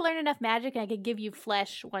 maybe I'll learn enough magic and I could give you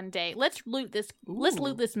flesh one day. Let's loot this. Let's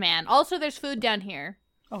loot this man. Also, there's food down here.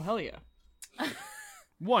 Oh, hell yeah.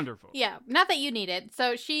 Wonderful. Yeah, not that you need it.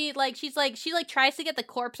 So she tries to get the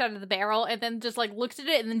corpse out of the barrel and then just looks at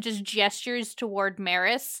it and then just gestures toward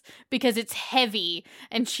Maris because it's heavy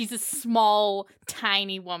and she's a small,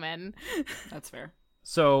 tiny woman. That's fair.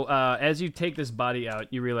 So as you take this body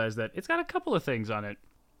out, you realize that it's got a couple of things on it.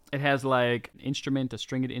 It has like an instrument, a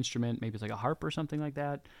stringed instrument, maybe it's like a harp or something like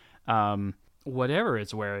that. Whatever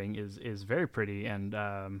it's wearing is very pretty,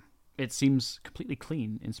 and it seems completely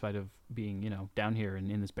clean in spite of being, down here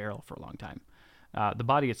and in this barrel for a long time. The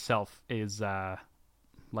body itself is,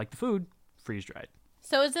 like the food, freeze-dried.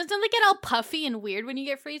 So doesn't it get all puffy and weird when you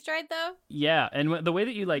get freeze-dried, though? Yeah, and the way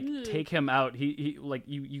that you, like, take him out, he like,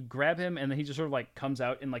 you grab him, and then he just sort of, like, comes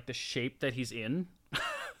out in, like, the shape that he's in.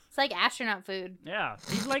 It's like astronaut food. Yeah,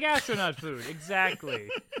 he's like astronaut food, exactly.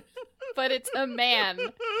 But it's a man.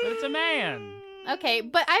 But it's a man. Okay,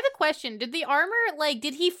 but I have a question. Did the armor, like,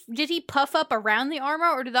 did he puff up around the armor,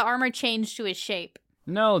 or did the armor change to his shape?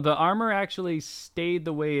 No, the armor actually stayed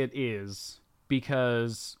the way it is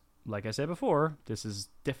because, like I said before, this is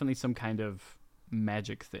definitely some kind of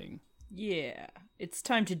magic thing. Yeah, it's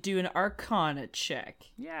time to do an Arcana check.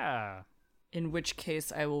 Yeah. In which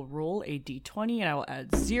case, I will roll a d20 and I will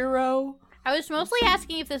add 0. I was mostly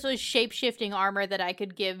asking if this was shape-shifting armor that I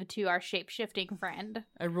could give to our shape-shifting friend.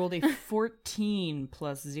 I rolled a 14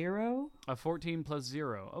 plus 0. A 14 plus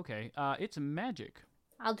 0. Okay. It's magic.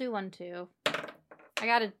 I'll do one, too. I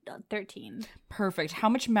got a 13. Perfect. How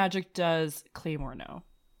much magic does Claymore know?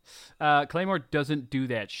 Claymore doesn't do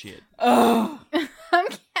that shit. Oh, I'm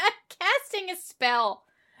casting a spell.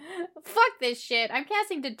 Fuck this shit. I'm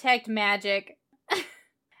casting Detect Magic.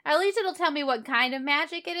 At least it'll tell me what kind of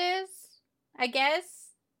magic it is, I guess.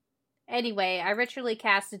 Anyway, I ritually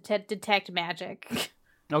cast Detect Magic.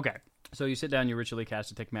 Okay. So you sit down, you ritually cast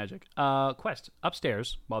Detect Magic. Quest.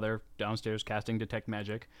 Upstairs, while they're downstairs casting Detect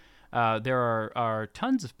Magic, there are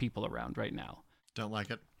tons of people around right now. Don't like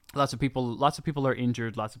it. Lots of people are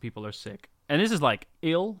injured, lots of people are sick. And this is like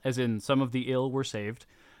ill, as in some of the ill were saved,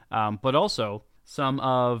 but also some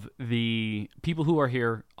of the people who are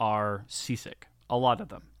here are seasick. A lot of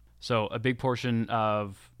them. So a big portion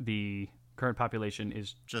of the current population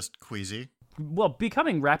is Just queasy. well,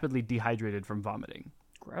 becoming rapidly dehydrated from vomiting.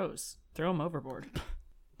 gross. Throw him overboard.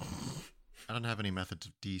 I don't have any methods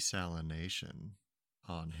of desalination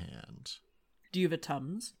on hand. Do you have a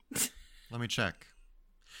Tums? Let me check.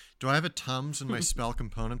 Do I have a Tums in my spell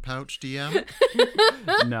component pouch, DM?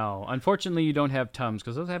 No, unfortunately, you don't have Tums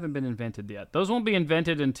because those haven't been invented yet. Those won't be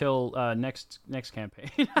invented until next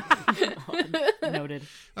campaign. Noted.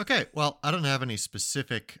 Okay, well, I don't have any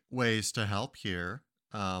specific ways to help here.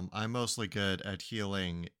 I'm mostly good at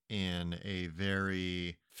healing in a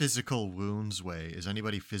very physical wounds way. Is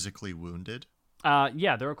anybody physically wounded?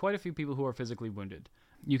 Yeah, there are quite a few people who are physically wounded.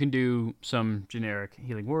 You can do some generic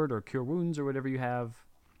healing word or cure wounds or whatever you have,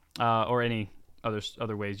 or any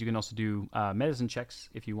other ways. You can also do medicine checks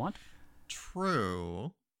if you want.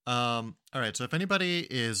 True. All right, so if anybody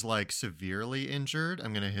is like severely injured,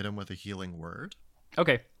 I'm going to hit them with a healing word.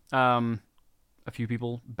 Okay. A few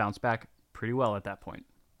people bounce back pretty well at that point.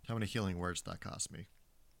 How many healing words that cost me?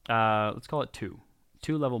 Let's call it 2.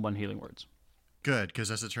 2 level 1 healing words. Good,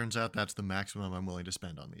 because as it turns out, that's the maximum I'm willing to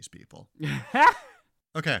spend on these people.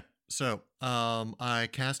 Okay, so I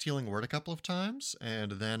cast Healing Word a couple of times,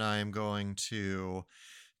 and then I am going to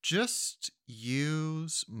just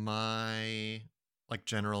use my like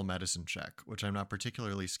general medicine check, which I'm not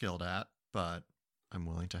particularly skilled at, but I'm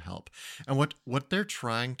willing to help. And what they're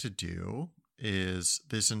trying to do is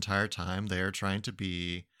this entire time they are trying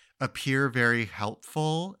to appear very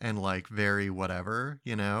helpful and like very whatever,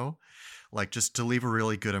 like just to leave a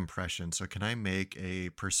really good impression. So can I make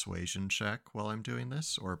a persuasion check while I'm doing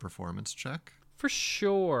this, or a performance check? For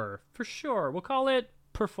sure. We'll call it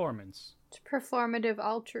performance. It's performative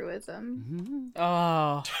altruism.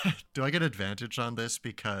 Oh, Do I get advantage on this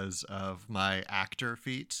because of my actor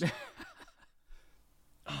feat?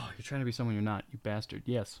 Oh, you're trying to be someone you're not, you bastard.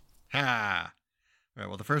 Yes. Ha! All right,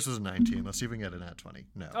 well, the first was a 19. Let's see if we can get an at 20.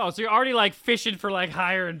 No. Oh, so you're already like fishing for like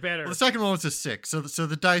higher and better. Well, the second one was a 6. So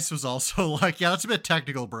the dice was also like, yeah, that's a bit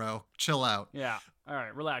technical, bro. Chill out. Yeah. All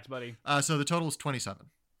right, relax, buddy. So the total is 27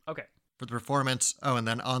 Okay. for the performance. Oh, and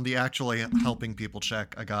then on the actually helping people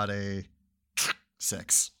check, I got a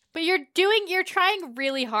 6. But you're trying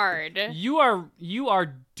really hard. You're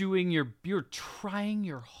trying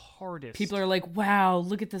your hardest. people are like, wow,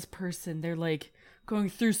 look at this person. They're like going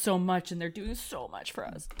through so much and they're doing so much for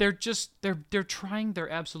us. they're trying their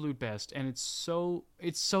absolute best, and it's so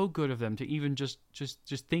good of them to even just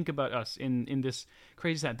think about us in this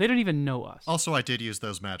crazy time. They don't even know us. Also, I did use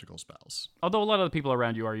those magical spells. Although a lot of the people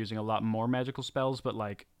around you are using a lot more magical spells, but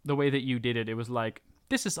like the way that you did it, it was like,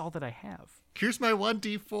 this is all that I have. Here's my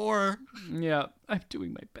 1d4. Yeah, I'm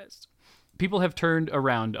doing my best. People have turned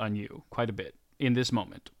around on you quite a bit in this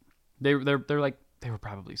moment. They're like, they were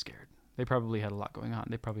probably scared. They probably had a lot going on.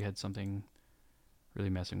 They probably had something really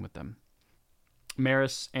messing with them.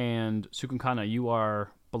 Maris and Sukunkana, you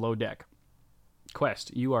are below deck.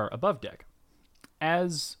 Quest, you are above deck.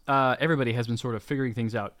 As everybody has been sort of figuring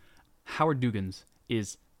things out, Howard Dugan's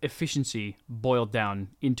is efficiency boiled down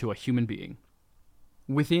into a human being.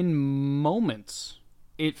 Within moments,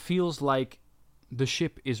 it feels like the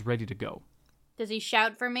ship is ready to go. Does he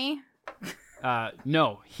shout for me?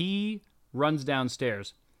 No, he runs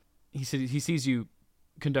downstairs. He sees you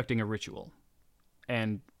conducting a ritual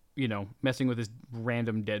and, messing with this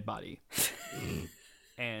random dead body.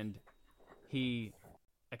 And he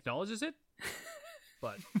acknowledges it,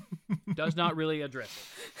 but does not really address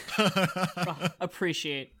it.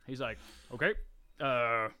 Appreciate. He's like, okay.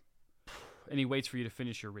 And he waits for you to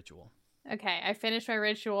finish your ritual. Okay, I finished my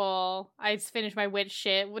ritual. I finished my witch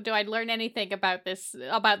shit. Do I learn anything about the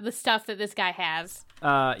stuff that this guy has?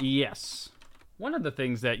 Yes. One of the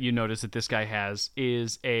things that you notice that this guy has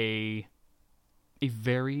is a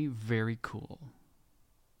very, very cool...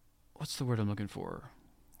 What's the word I'm looking for?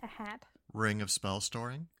 A hat. Ring of spell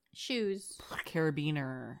storing? Shoes.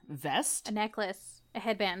 Carabiner. Vest? A necklace. A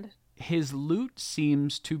headband. His loot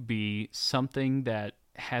seems to be something that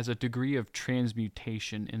has a degree of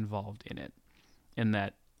transmutation involved in it, in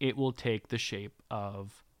that it will take the shape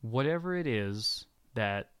of whatever it is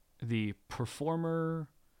that the performer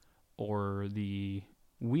or the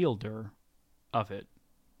wielder of it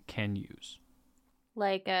can use.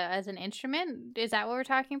 Like as an instrument? Is that what we're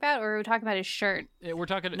talking about? Or are we talking about his shirt? We're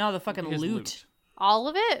talking No, the fucking his loot. All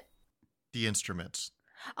of it? The instruments.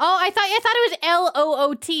 Oh, I thought it was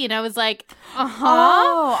LOOT, and I was like,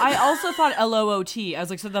 Oh, I also thought LOOT. I was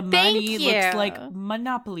like, so the Thank money you. looks like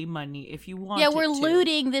Monopoly money if you want Yeah, it we're to.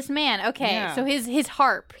 looting this man. Okay, Yeah. so his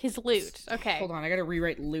harp, his loot. Okay. Hold on, I gotta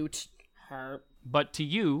rewrite loot. Harp. But to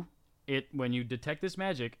you, when you detect this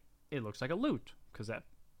magic, it looks like a lute, because that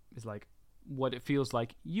is like what it feels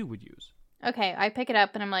like you would use. Okay, I pick it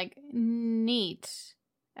up, and I'm like, neat.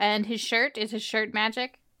 And his shirt? Is his shirt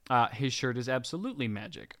magic? His shirt is absolutely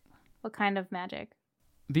magic. What kind of magic?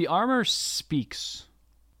 The armor speaks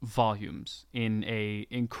volumes in a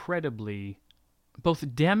incredibly both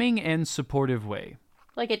damning and supportive way.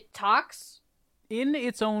 Like it talks? In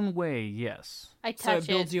its own way, yes. I So touch it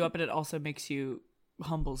builds you up and it also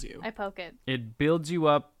humbles you. I poke it. It builds you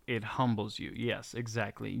up, it humbles you. Yes,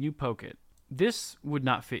 exactly. You poke it. This would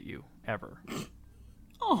not fit you, ever.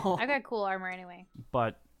 Oh. I got cool armor anyway.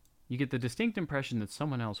 But you get the distinct impression that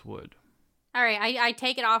someone else would. All right, I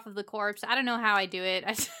take it off of the corpse. I don't know how I do it.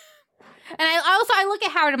 And I look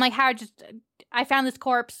at Howard. I'm like, Howard, I found this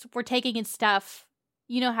corpse. We're taking its stuff.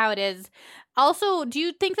 You know how it is. Also, do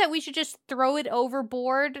you think that we should just throw it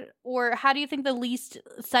overboard? Or how do you think the least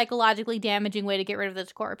psychologically damaging way to get rid of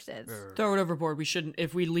this corpse is? Throw it overboard. We shouldn't.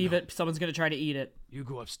 If we leave it, someone's gonna try to eat it. You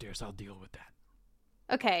go upstairs, I'll deal with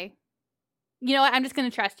that. Okay. You know what? I'm just going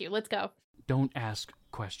to trust you. Let's go. Don't ask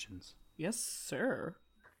questions. Yes, sir.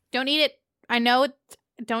 Don't eat it. I know it.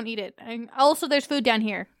 Don't eat it. Also, there's food down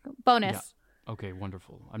here. Bonus. Yeah. Okay,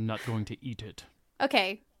 wonderful. I'm not going to eat it.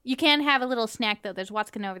 Okay. You can have a little snack, though. There's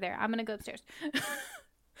Watson over there. I'm going to go upstairs.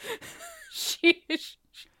 she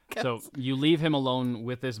goes. So you leave him alone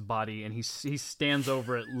with this body, and he stands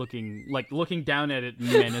over it, looking down at it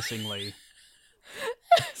menacingly.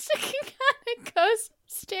 So he kind of goes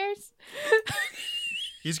upstairs.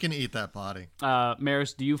 He's gonna eat that body.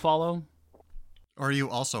 Maris, do you follow? Or are you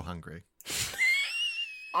also hungry?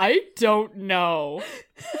 I don't know.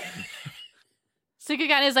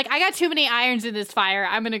 Sukugan is like, I got too many irons in this fire.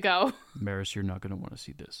 I'm going to go. Maris, you're not going to want to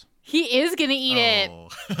see this. He is going to eat it.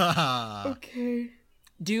 Oh. Okay.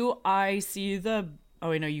 Do I see the... Oh,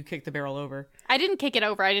 wait, no, you kicked the barrel over. I didn't kick it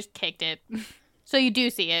over. I just kicked it. So you do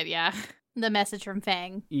see it, yeah. The message from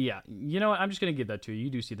Fang. Yeah, you know what? I'm just going to give that to you. You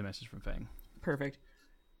do see the message from Fang. Perfect.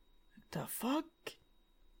 The fuck?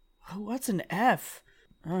 Oh, what's an F?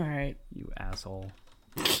 All right. You asshole.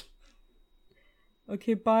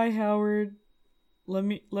 Okay, bye, Howard.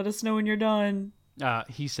 Let us know when you're done.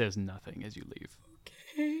 He says nothing as you leave.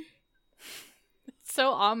 Okay.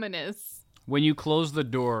 So ominous. When you close the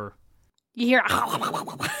door, You hear...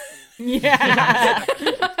 Yeah.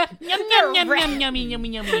 yum yum yum yum yummy yummy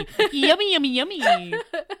yummy yummy yummy yummy.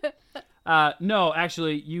 No,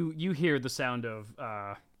 actually, you hear the sound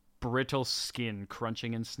of brittle skin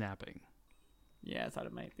crunching and snapping. Yeah, I thought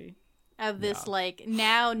it might be. of this, like,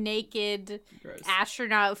 now naked Gross.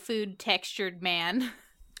 astronaut food textured man.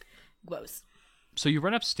 Gross. So you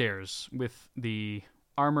run upstairs with the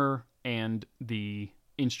armor and the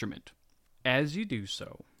instrument. As you do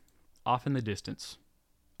so, off in the distance,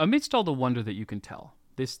 amidst all the wonder that you can tell,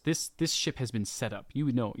 this ship has been set up.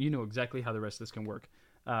 You know exactly how the rest of this can work.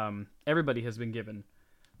 Everybody has been given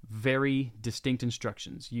very distinct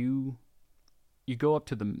instructions. You go up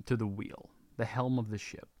to the wheel, the helm of the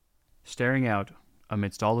ship, staring out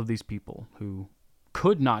amidst all of these people who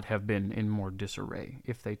could not have been in more disarray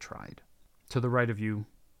if they tried. To the right of you,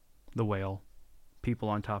 the whale. People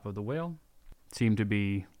on top of the whale seem to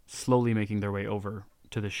be slowly making their way over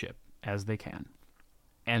to the ship as they can.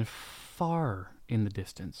 And far in the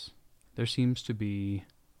distance, there seems to be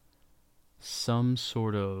some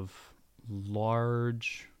sort of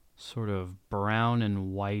large, sort of brown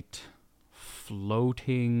and white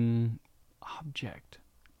floating object.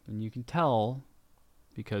 And you can tell,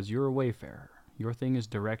 because you're a wayfarer, your thing is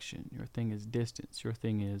direction, your thing is distance, your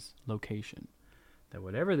thing is location, that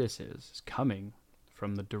whatever this is coming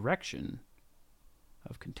from the direction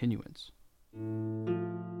of continuance.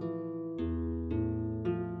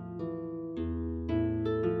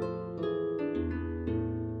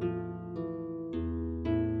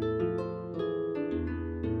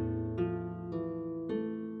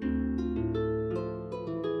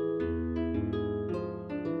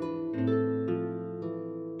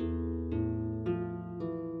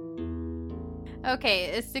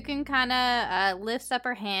 Okay, Sukun Kana lifts up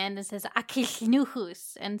her hand and says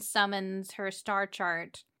Akishnuhus and summons her star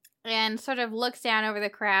chart and sort of looks down over the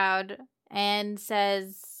crowd and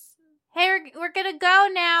says, "Hey, we're gonna go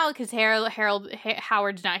now," because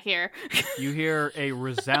Howard's not here. You hear a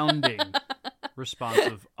resounding response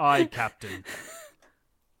of "Aye, Captain."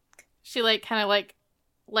 She kind of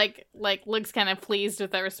looks kind of pleased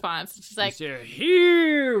with the response. She's like,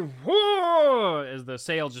 "Here, whoa!" As the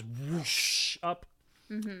sail just whoosh up.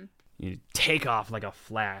 Mm-hmm. You take off like a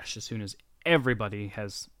flash as soon as everybody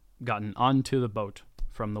has gotten onto the boat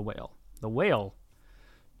from the whale. The whale.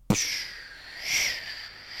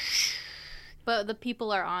 But the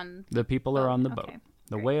people are on. The people are on the boat. Okay.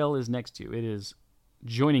 The Great. whale is next to you. It is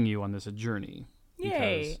joining you on this journey.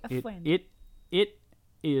 Yay, because a friend. It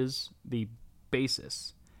is the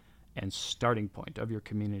basis and starting point of your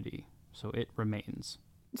community. So it remains.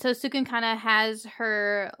 So Sukun Kana has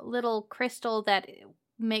her little crystal that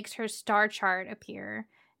makes her star chart appear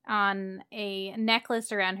on a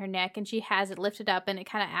necklace around her neck, and she has it lifted up, and it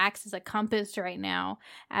kind of acts as a compass right now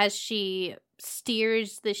as she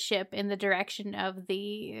steers the ship in the direction of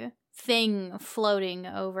the thing floating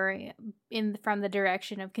over from the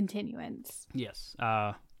direction of continuance. Yes.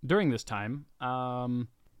 During this time,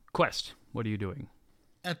 Quest, what are you doing?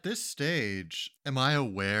 At this stage, am I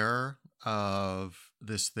aware of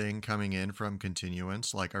this thing coming in from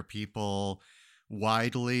continuance? Like, are people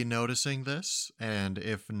widely noticing this? And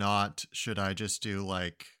if not, should I just do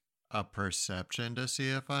like a perception to see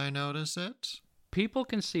if I notice it? People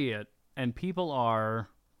can see it, and people are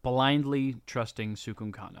blindly trusting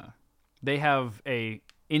Sukun Kana. They have a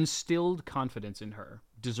instilled confidence in her,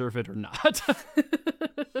 deserve it or not.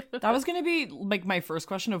 That was gonna be like my first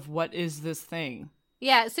question of what is this thing?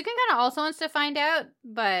 Yeah, Sukun Kana also wants to find out,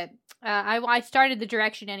 but I started the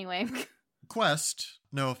direction anyway. Quest,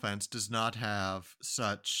 no offense, does not have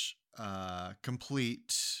such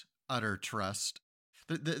complete, utter trust.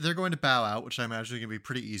 They're going to bow out, which I imagine is going to be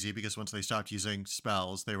pretty easy because once they stopped using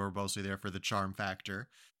spells, they were mostly there for the charm factor.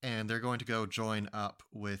 And they're going to go join up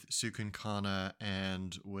with Sukun Kana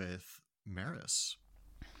and with Maris.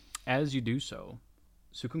 As you do so,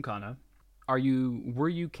 Sukun Kana, were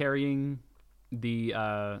you carrying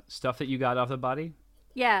the stuff that you got off the body?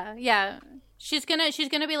 Yeah. She's gonna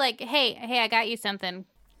be like, hey, I got you something.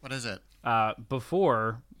 What is it?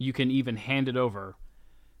 Before you can even hand it over,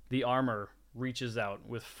 the armor reaches out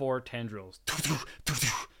with 4 tendrils,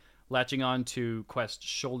 latching onto Quest's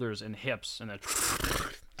shoulders and hips, and then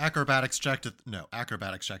Acrobatics check to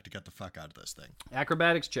get the fuck out of this thing.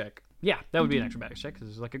 acrobatics check. Yeah, that would be an acrobatics check because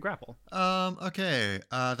it's like a grapple. Okay.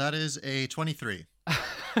 That is a 23.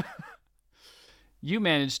 You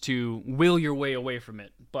manage to will your way away from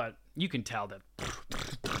it, but you can tell that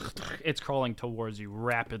it's crawling towards you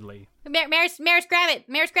rapidly. Maris, grab it.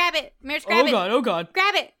 Maris, grab it. Maris, grab it. Oh god.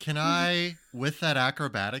 Grab it. Can I, with that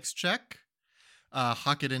acrobatics check,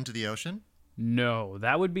 huck it into the ocean? No,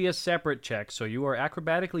 that would be a separate check, so you are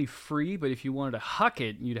acrobatically free, but if you wanted to huck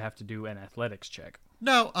it, you'd have to do an athletics check.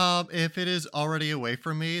 No, if it is already away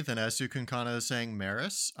from me, then as Sukun Kana is saying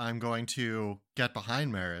Maris, I'm going to get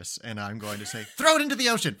behind Maris, and I'm going to say, throw it into the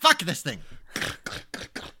ocean! Fuck this thing!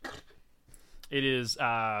 It is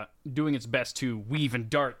doing its best to weave and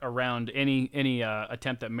dart around any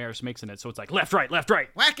attempt that Maris makes in it, so it's like, left, right.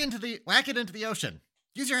 Whack it into the ocean!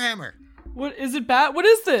 Use your hammer! What is it bad? What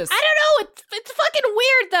is this? I don't know. It's fucking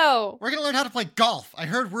weird though. We're gonna learn how to play golf! I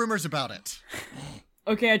heard rumors about it!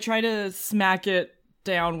 Okay, I try to smack it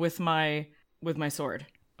down with my sword.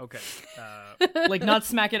 Okay. Like, not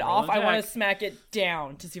smack it Roll off. an I want attack. to smack it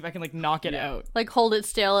down to see if I can, like, knock it Yeah. out. Like, hold it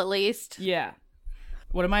still at least. Yeah.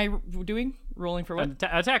 What am I doing? Rolling for what?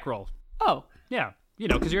 Attack roll. Oh, Yeah.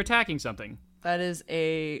 Because you're attacking something. that is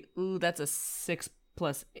that's a 6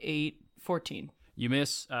 plus 8, 14. You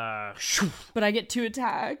miss. But I get 2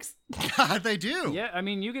 attacks. God, they do. Yeah, I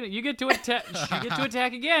mean, you get to attack. You get to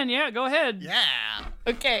attack again. Yeah, go ahead. Yeah.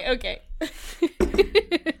 Okay.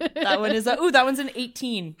 That one is that one's an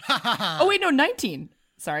 18. Oh wait, no, 19.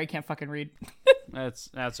 Sorry, I can't fucking read. That's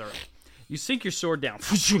all right. You sink your sword down.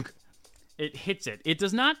 It hits it. It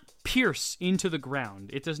does not pierce into the ground.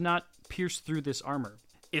 It does not pierce through this armor.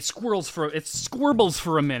 It squirbles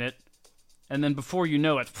for a minute, and then before you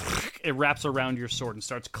know it, it wraps around your sword and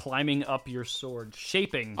starts climbing up your sword,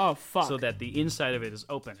 shaping Oh, fuck. so that the inside of it is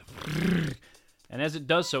open. And as it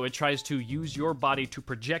does so, it tries to use your body to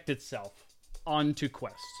project itself onto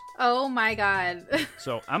Quest. Oh my god.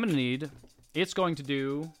 So I'm gonna need. It's going to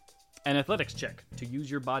do an athletics check to use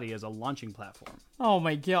your body as a launching platform. Oh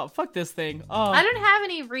my god, fuck this thing. Oh, I don't have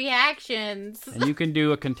any reactions. And you can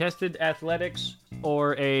do a contested athletics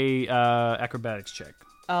or a acrobatics check.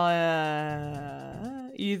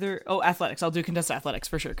 Athletics. I'll do contested athletics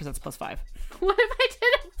for sure because that's +5. What if I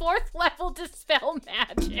did a 4th level dispel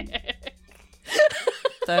magic?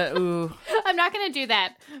 Ooh, I'm not gonna do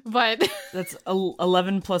that, but that's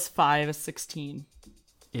 11 plus 5 is 16.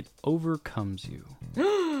 It overcomes you.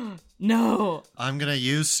 No. I'm going to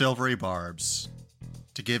use silvery barbs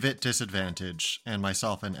to give it disadvantage and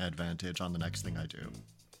myself an advantage on the next thing I do.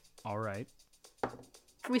 All right.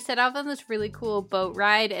 we set off on this really cool boat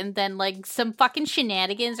ride, and then like some fucking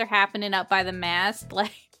shenanigans are happening up by the mast,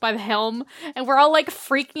 like by the helm, and we're all like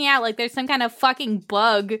freaking out like there's some kind of fucking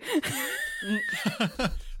bug.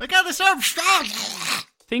 I got this arm strong.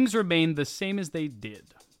 Things remain the same as they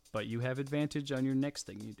did, but you have advantage on your next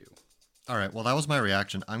thing you do. All right, well, that was my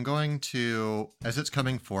reaction. I'm going to, as it's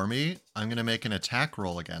coming for me, I'm going to make an attack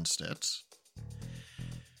roll against it.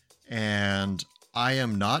 And I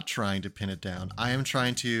am not trying to pin it down. I am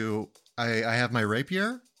trying to, I have my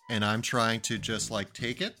rapier, and I'm trying to just like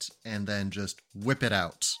take it and then just whip it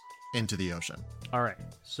out into the ocean. All right.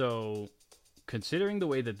 So, considering the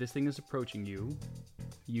way that this thing is approaching you,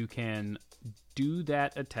 you can do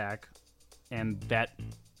that attack and that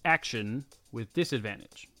action with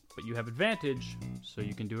disadvantage. But you have advantage, so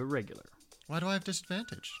you can do it regular. Why do I have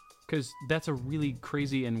disadvantage? Because that's a really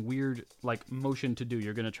crazy and weird like motion to do.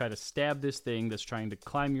 You're going to try to stab this thing that's trying to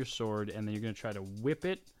climb your sword, and then you're going to try to whip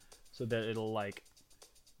it so that it'll like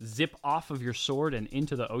zip off of your sword and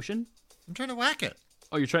into the ocean. I'm trying to whack it.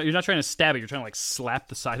 Oh, you're not trying to stab it. You're trying to like slap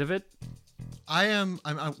the side of it.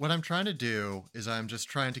 What I'm trying to do is I'm just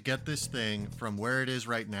trying to get this thing from where it is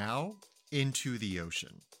right now into the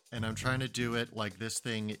ocean. And I'm trying to do it like this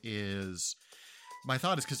thing is... My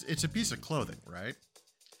thought is because it's a piece of clothing, right?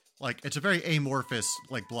 Like, it's a very amorphous,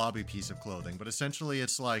 like, blobby piece of clothing. But essentially,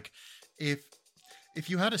 it's like if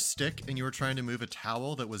you had a stick and you were trying to move a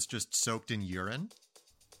towel that was just soaked in urine.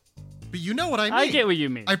 But you know what I mean. I get what you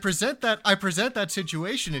mean. I present that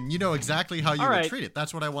situation, and you know exactly how you All would right. treat it.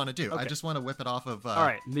 That's what I want to do. I Okay. just want to whip it off of... All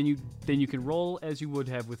right, then you can roll as you would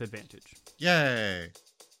have with advantage. Yay!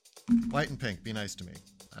 White and pink, be nice to me.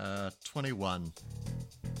 21.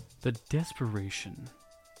 The desperation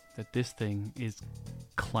that this thing is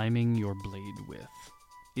climbing your blade with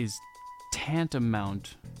is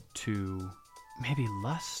tantamount to maybe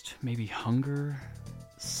lust, maybe hunger,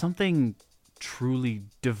 something truly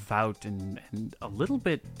devout and a little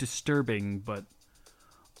bit disturbing, but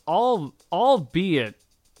albeit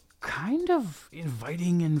kind of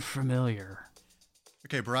inviting and familiar.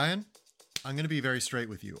 Okay, Brian, I'm going to be very straight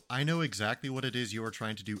with you. I know exactly what it is you are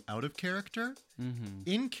trying to do out of character. Mm-hmm.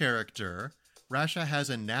 In character, Rasha has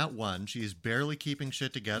a nat 1. She is barely keeping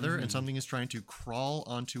shit together, and something is trying to crawl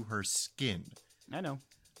onto her skin. I know.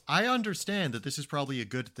 I understand that this is probably a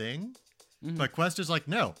good thing, but Quest is like,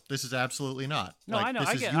 no, this is absolutely not. No, like, I know, This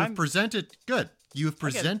I is, get- you have I'm- presented good. You have I get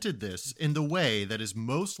it. presented this in the way that is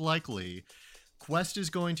most likely Quest is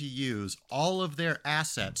going to use all of their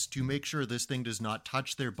assets to make sure this thing does not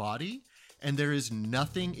touch their body, and there is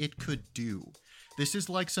nothing it could do. This is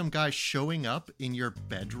like some guy showing up in your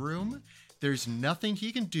bedroom. There's nothing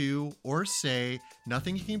he can do or say,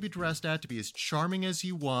 nothing he can be dressed at to be as charming as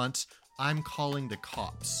he wants. I'm calling the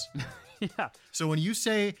cops. Yeah. So when you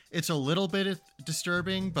say it's a little bit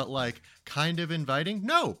disturbing, but like kind of inviting,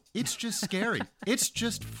 no, it's just scary. It's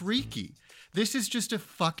just freaky. This is just a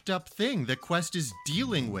fucked up thing that Quest is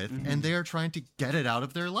dealing with, and they are trying to get it out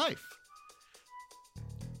of their life.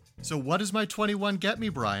 So what does my 21 get me,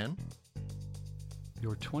 Brian?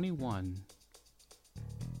 Your 21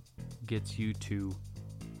 gets you to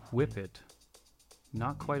whip it,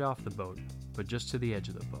 not quite off the boat, but just to the edge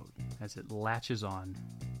of the boat as it latches on.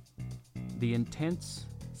 The intense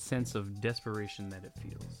sense of desperation that it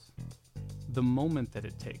feels. The moment that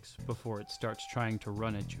it takes before it starts trying to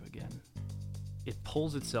run at you again. It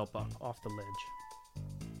pulls itself up off the ledge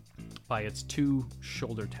by its 2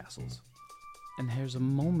 shoulder tassels. And there's a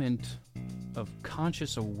moment of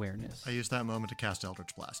conscious awareness. I use that moment to cast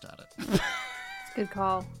Eldritch Blast at it. It's a good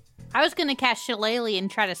call. I was going to cast Shillelagh and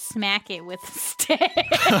try to smack it with a stick.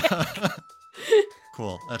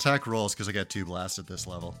 Cool. Attack rolls because I get 2 blasts at this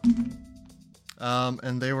level.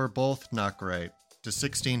 And they were both not great. Does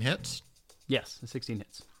 16 hit? Yes, the 16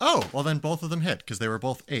 hits. Oh, well then both of them hit because they were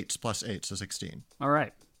both 8s plus 8, so 16. All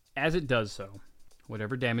right. As it does so,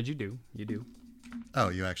 whatever damage you do, you do. Oh,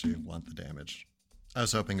 you actually want the damage. I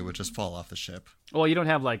was hoping it would just fall off the ship. Well, you don't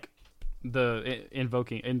have, like, the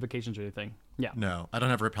invocations or anything. Yeah. No, I don't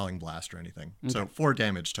have Repelling Blast or anything. Okay. So 4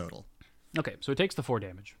 damage total. Okay, so it takes the 4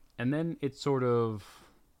 damage. And then it sort of,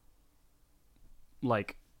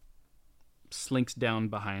 like, slinks down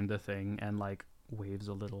behind the thing and, like, waves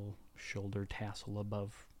a little shoulder tassel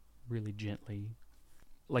above really gently.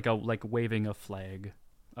 Like waving a flag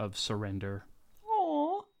of surrender.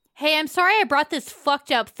 Aww. Hey, I'm sorry I brought this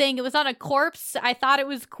fucked up thing. It was on a corpse. I thought it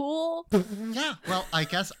was cool. Yeah, well, I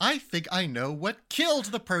think I know what killed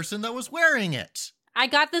the person that was wearing it. I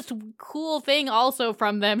got this cool thing also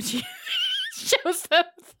from them. She shows them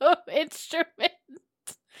the instrument.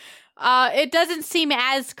 It doesn't seem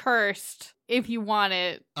as cursed if you want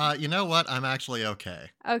it. You know what? I'm actually okay.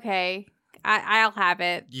 Okay. I'll have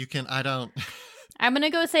it. You can, I don't... I'm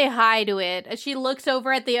gonna go say hi to it. She looks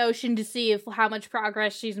over at the ocean to see how much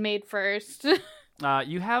progress she's made first.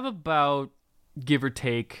 You have about, give or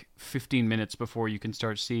take, 15 minutes before you can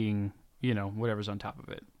start seeing, whatever's on top of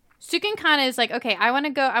it. Sukin kind of is like, okay, I want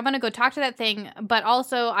to go talk to that thing, but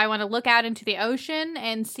also I want to look out into the ocean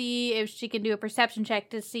and see if she can do a perception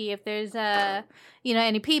check to see if there's,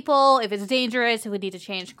 any people, if it's dangerous, if we need to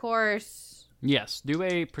change course. Yes, do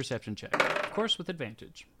a perception check. Of course, with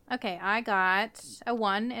advantage. Okay, I got a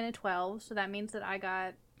 1 and a 12, so that means that I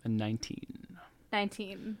got... A 19.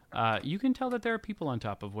 19. You can tell that there are people on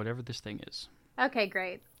top of whatever this thing is. Okay,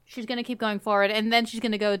 great. She's going to keep going forward, and then she's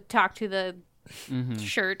going to go talk to the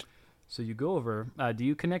shirt. So you go over. Do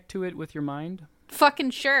you connect to it with your mind?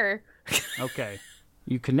 Fucking sure. Okay.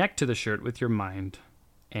 You connect to the shirt with your mind,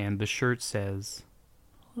 and the shirt says,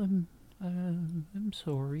 I'm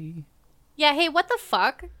sorry. Yeah, hey, what the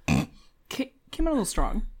fuck? Came in a little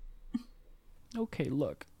strong. Okay,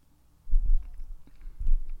 look.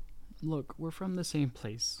 Look, we're from the same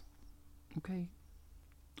place. Okay?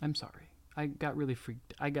 I'm sorry. I got really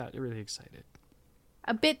excited.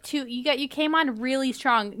 A bit too... You came on really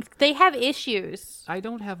strong. They have issues. I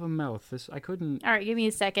don't have a mouth. I couldn't... All right, give me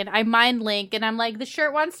a second. I mind link, and I'm like, the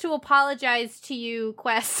shirt wants to apologize to you,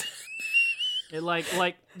 Quest. It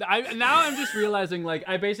now I'm just realizing,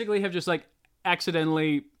 I basically have just,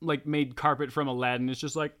 accidentally, made carpet from Aladdin. It's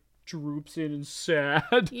just, droops in and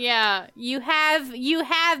sad. Yeah, you have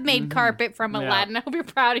made carpet from Aladdin. I hope you're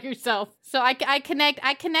proud of yourself. So I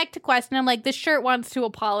connect to Quest, and I'm like, this shirt wants to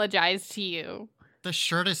apologize to you. The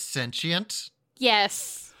shirt is sentient?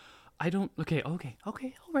 Yes. I don't... Okay, all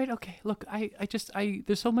right, okay. Look,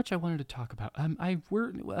 there's so much I wanted to talk about.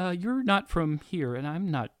 You're not from here, and I'm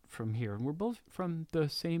not from here, and we're both from the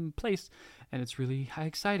same place, and it's really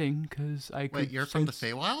exciting, because Wait, you're from the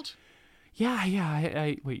Feywild? Yeah,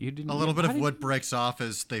 wait, you didn't... A little bit of wood breaks off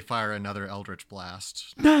as they fire another Eldritch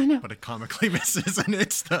Blast. No. But it comically misses, and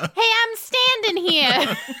it's the... Hey, I'm standing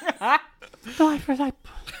here. No, I forgot.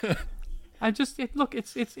 Look,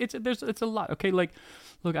 it's a lot. Okay, look,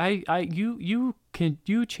 you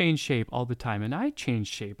change shape all the time, and I change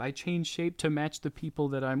shape. I change shape to match the people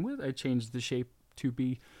that I'm with. I change the shape to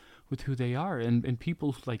be with who they are, and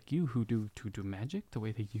people like you who do magic the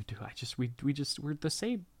way that you do. We're the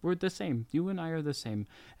same. We're the same. You and I are the same.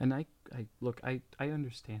 And I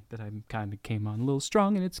understand that I kind of came on a little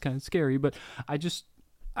strong, and it's kind of scary, but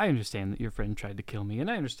I understand that your friend tried to kill me, and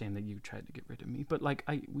I understand that you tried to get rid of me. But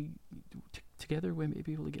together we may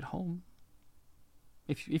be able to get home,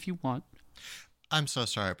 if you want. I'm so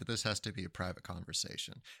sorry, but this has to be a private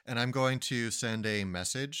conversation, and I'm going to send a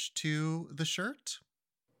message to the shirt.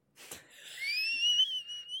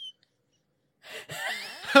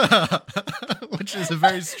 Which is a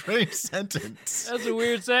very strange sentence. That's a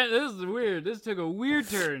weird sentence. This is weird. This took a weird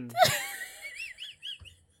turn.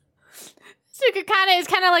 Sukakana is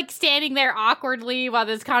kind of like standing there awkwardly while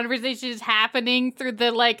this conversation is happening through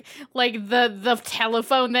the the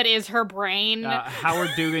telephone that is her brain.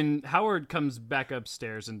 Howard comes back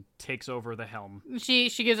upstairs and takes over the helm. She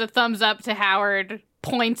gives a thumbs up to Howard,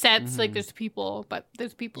 points at like there's people.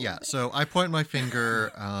 Yeah, so I point my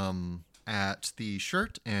finger at the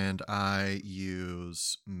shirt and I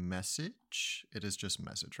use message. It is just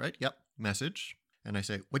message, right? Yep, message. And I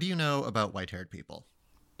say, what do you know about white-haired people?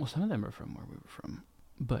 Well, some of them are from where we were from,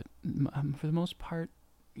 but for the most part,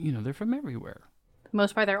 they're from everywhere. For the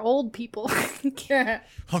most part, they're old people.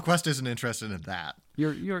 Quest isn't interested in that.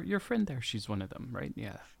 Your friend there, she's one of them, right?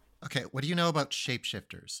 Yeah. Okay, what do you know about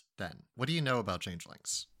shapeshifters, then? What do you know about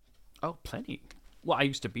changelings? Oh, plenty. Well, I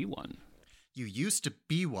used to be one. You used to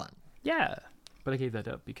be one? Yeah, but I gave that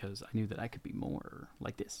up because I knew that I could be more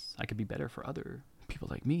like this. I could be better for other people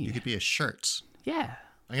like me. You could be a shirt. Yeah.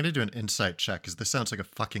 I'm going to do an insight check because this sounds like a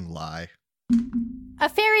fucking lie. A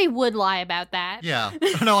fairy would lie about that. Yeah.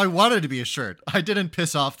 No, I wanted to be a shirt. I didn't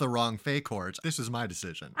piss off the wrong Fey court. This is my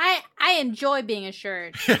decision. I enjoy being a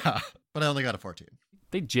shirt. Yeah, but I only got a 14.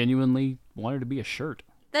 They genuinely wanted to be a shirt.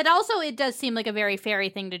 That also, it does seem like a very fairy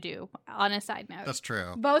thing to do, on a side note. That's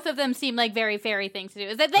true. Both of them seem like very fairy things to do.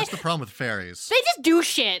 Is that That's the problem with fairies. They just do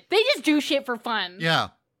shit. They just do shit for fun. Yeah.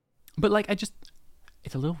 But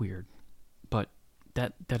it's a little weird. But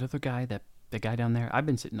that other guy, the guy down there, I've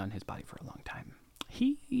been sitting on his body for a long time.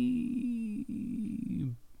 He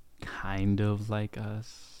kind of like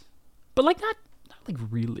us. But not like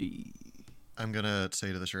really. I'm going to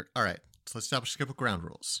say to the shirt, all right, so let's establish a couple ground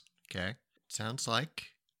rules, okay? Sounds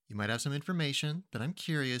like you might have some information that I'm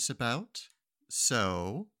curious about.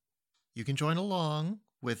 So you can join along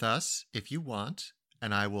with us if you want,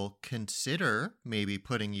 and I will consider maybe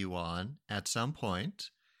putting you on at some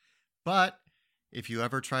point. But if you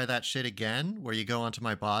ever try that shit again, where you go onto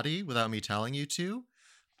my body without me telling you to,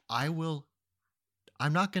 I'm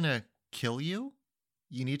not going to kill you.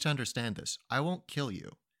 You need to understand this. I won't kill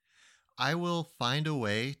you. I will find a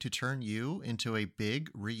way to turn you into a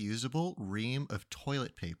big, reusable ream of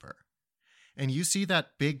toilet paper. And you see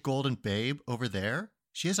that big golden babe over there?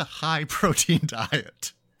 She has a high protein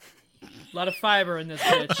diet. A lot of fiber in this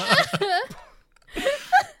bitch.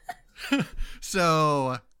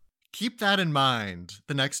 So keep that in mind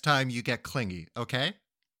the next time you get clingy, okay?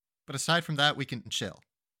 But aside from that, we can chill.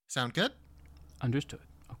 Sound good? Understood.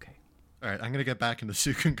 Okay. All right, I'm going to get back into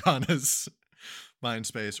Sukunkana's mind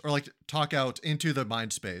space, or talk out into the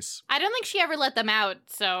mind space. I don't think she ever let them out,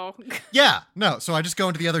 so... Yeah, no, so I just go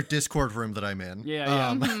into the other Discord room that I'm in.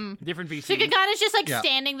 Yeah. Different VC. Sukakana's just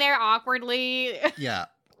standing there awkwardly. Yeah.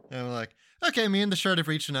 And I'm like, okay, me and the shirt have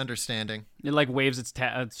reached an understanding. It waves its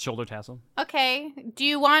shoulder tassel. Okay. Do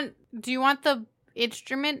you want the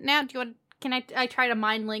instrument now? Can I try to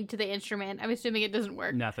mind link to the instrument? I'm assuming it doesn't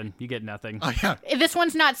work. Nothing. You get nothing. Oh, yeah. This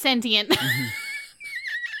one's not sentient.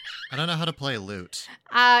 I don't know how to play lute.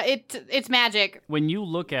 It's magic. When you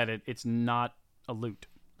look at it, it's not a lute.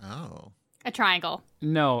 Oh. A triangle.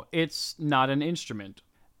 No, it's not an instrument.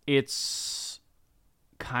 It's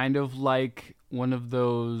kind of like one of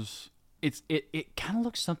those... It kind of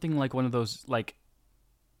looks something like one of those,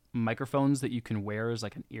 microphones that you can wear as,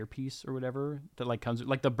 an earpiece or whatever. That, comes...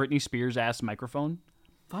 Like the Britney Spears-ass microphone.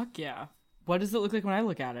 Fuck yeah. What does it look like when I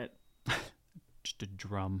look at it? Just a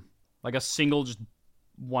drum. Like a single, just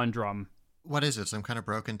one drum. What is it? Some kind of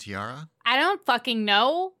broken tiara? I don't fucking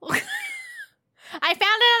know. I found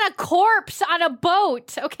it on a corpse on a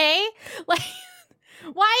boat, okay? Why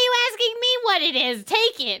are you asking me what it is?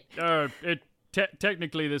 Take it.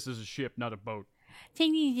 Technically, this is a ship, not a boat.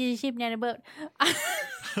 Technically, it's a ship, not a boat.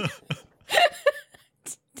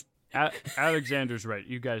 Alexander's right.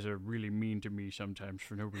 You guys are really mean to me sometimes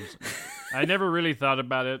for no reason. I never really thought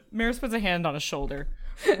about it. Maris puts a hand on his shoulder.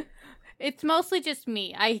 It's mostly just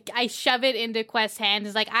me. I shove it into Quest's hands.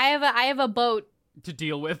 It's like, I have a boat to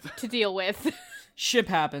deal with. Ship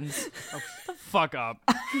happens. Oh, shut the fuck up.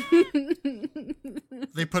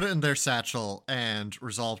 They put it in their satchel and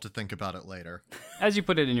resolve to think about it later. As you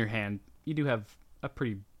put it in your hand, you do have a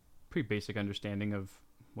pretty basic understanding of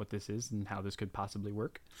what this is and how this could possibly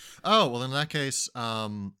work. Oh, well, in that case,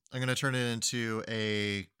 I'm going to turn it into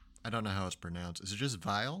a... I don't know how it's pronounced. Is it just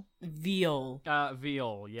vial? Veal.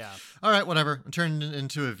 Veal, yeah. All right, whatever. I'm turning it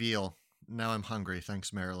into a veal. Now I'm hungry.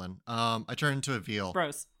 Thanks, Marilyn. I turn into a veal.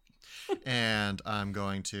 Gross. And I'm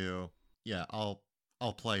going to... Yeah, I'll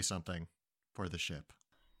play something for the ship.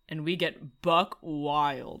 And we get buck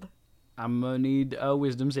wild. I'm going to need a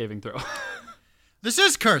wisdom saving throw. This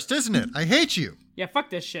is cursed, isn't it? I hate you. Yeah,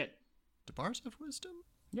 fuck this shit. Do bars have wisdom?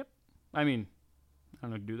 Yep. I mean, I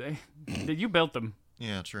don't know, do they? You built them.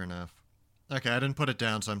 Yeah, true enough. Okay, I didn't put it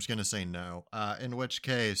down, so I'm just going to say no. In which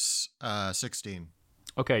case, 16.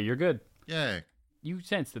 Okay, you're good. Yay. You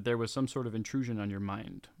sense that there was some sort of intrusion on your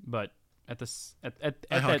mind, but at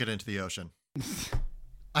I hunk it into the ocean.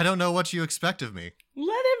 I don't know what you expect of me.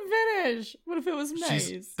 Let him finish. What if it was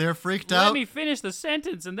nice? They're freaked Let out. me finish the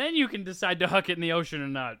sentence, and then you can decide to huck it in the ocean or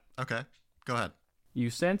not. Okay, go ahead. You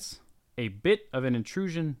sense a bit of an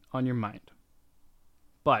intrusion on your mind.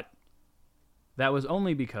 But that was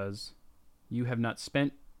only because you have not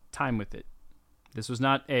spent time with it. This was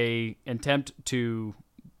not an attempt to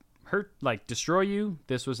hurt, destroy you.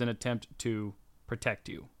 This was an attempt to protect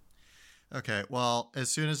you. Okay, well, as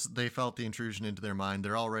soon as they felt the intrusion into their mind,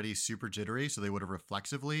 they're already super jittery, so they would have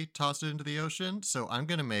reflexively tossed it into the ocean. So I'm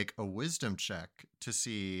going to make a wisdom check to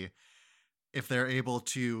see if they're able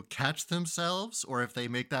to catch themselves or if they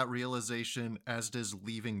make that realization as it is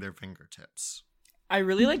leaving their fingertips. I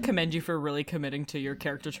really commend you for really committing to your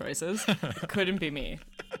character choices. It couldn't be me.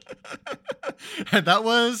 And that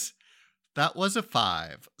was a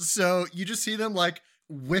 5. So you just see them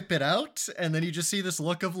whip it out, and then you just see this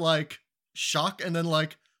look of shock and then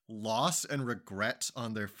loss and regret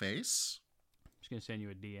on their face. I'm just going to send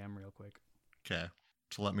you a DM real quick. Okay.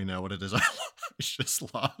 To let me know what it is I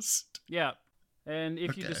just lost. Yeah. And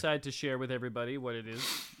if you Okay. decide to share with everybody what it is,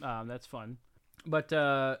 that's fun.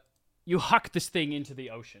 But you huck this thing into the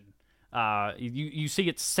ocean. You see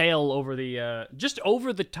it sail over just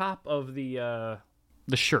over the top of the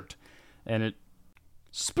shirt, and it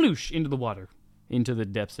sploosh into the water. Into the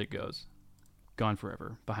depths it goes. Gone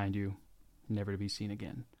forever. Behind you. Never to be seen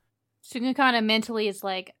again. Sukunkana mentally is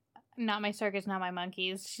like, not my circus, not my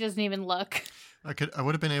monkeys. She doesn't even look. I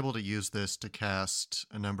would have been able to use this to cast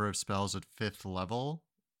a number of spells at 5th level.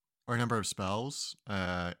 Or a number of spells,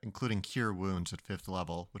 including Cure Wounds at 5th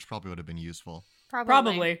level, which probably would have been useful.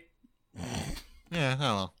 Probably. Yeah,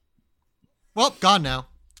 oh well. Well, gone now.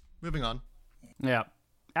 Moving on. Yeah.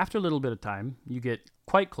 After a little bit of time, you get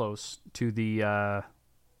quite close to the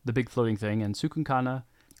big floating thing, and Sukunkana,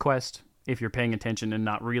 Quest, if you're paying attention and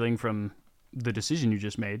not reeling from the decision you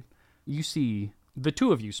just made, you see, the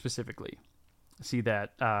two of you specifically, see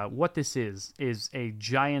that what this is a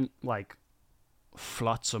giant,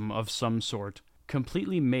 flotsam of some sort,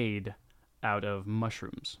 completely made out of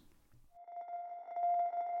mushrooms.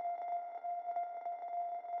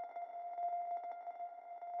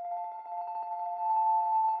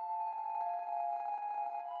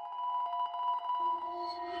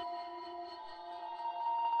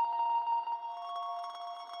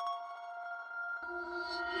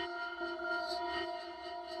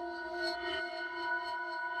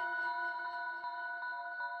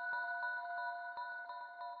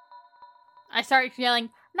 I start yelling,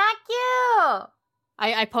 not you!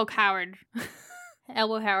 I poke Howard.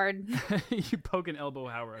 Elbow Howard. You poke an elbow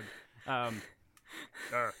Howard.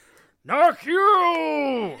 Knock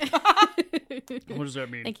you! What does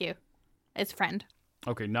that mean? Thank you. It's friend.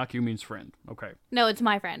 Okay, knock you means friend. Okay. No, it's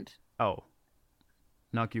my friend. Oh.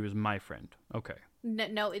 Knock you is my friend. Okay.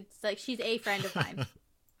 No, it's she's a friend of mine.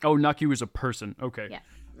 Oh, knock you is a person. Okay. Yeah.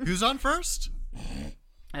 Who's on first?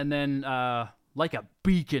 And then, like a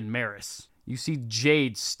beacon, Maris, you see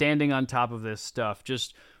Jade standing on top of this stuff,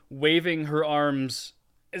 just waving her arms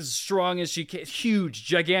as strong as she can. Huge,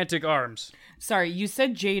 gigantic arms. Sorry, you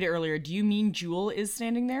said Jade earlier. Do you mean Jewel is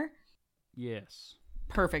standing there? Yes.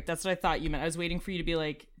 Perfect. That's what I thought you meant. I was waiting for you to be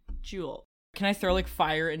like, Jewel. Can I throw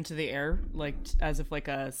fire into the air, as if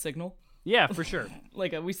a signal? Yeah, for sure.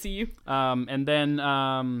 We see you? And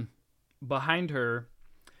then behind her,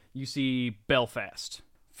 you see Belfast.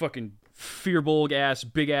 Fucking Fearbolg ass,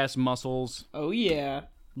 big ass muscles. Oh, yeah.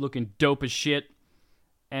 Looking dope as shit.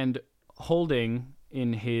 And holding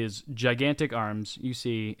in his gigantic arms, you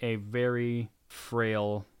see a very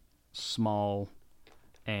frail, small,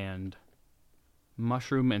 and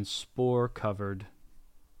mushroom and spore covered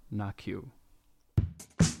Nakyu.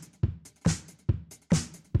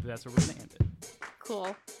 That's where we're gonna end it.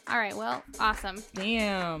 Cool. All right, well, awesome.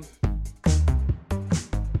 Damn.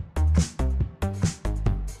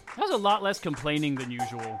 That was a lot less complaining than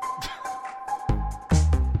usual.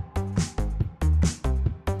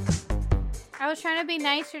 I was trying to be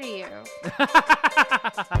nicer to you.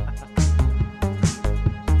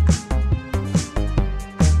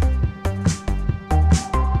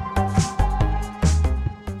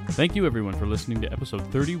 Thank you everyone for listening to episode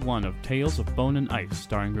 31 of Tales of Bone and Ice,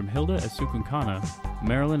 starring Grimhilda as Sukunkana,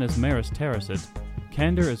 Marilyn as Maris Terracet,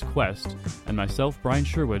 Kander as Quest, and myself, Brian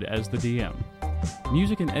Sherwood, as the DM.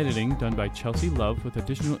 Music and editing done by Chelsea Love, with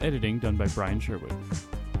additional editing done by Brian Sherwood.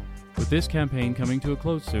 With this campaign coming to a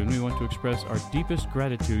close soon, we want to express our deepest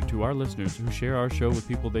gratitude to our listeners who share our show with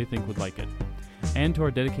people they think would like it, and to our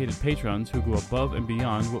dedicated patrons who go above and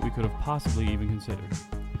beyond what we could have possibly even considered.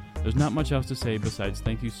 There's not much else to say besides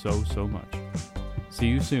thank you so much. See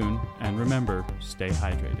you soon, and remember, stay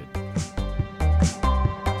hydrated.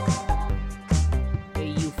 Hey,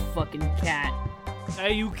 you fucking cat.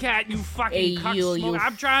 Hey, you cat, you fucking Hey, cunt you smoker.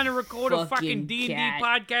 I'm trying to record a fucking fucking D&D cat.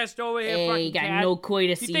 podcast over here, Hey, fucking got cat. no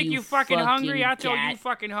coitus. You think you fucking hungry? I tell you cat.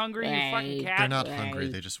 fucking hungry, you fucking Hey. cat. They're not Hey. hungry.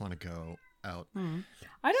 They just want to go out.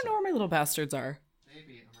 I don't know where my little bastards are,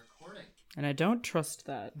 Baby, I'm recording. and I don't trust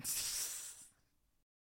that.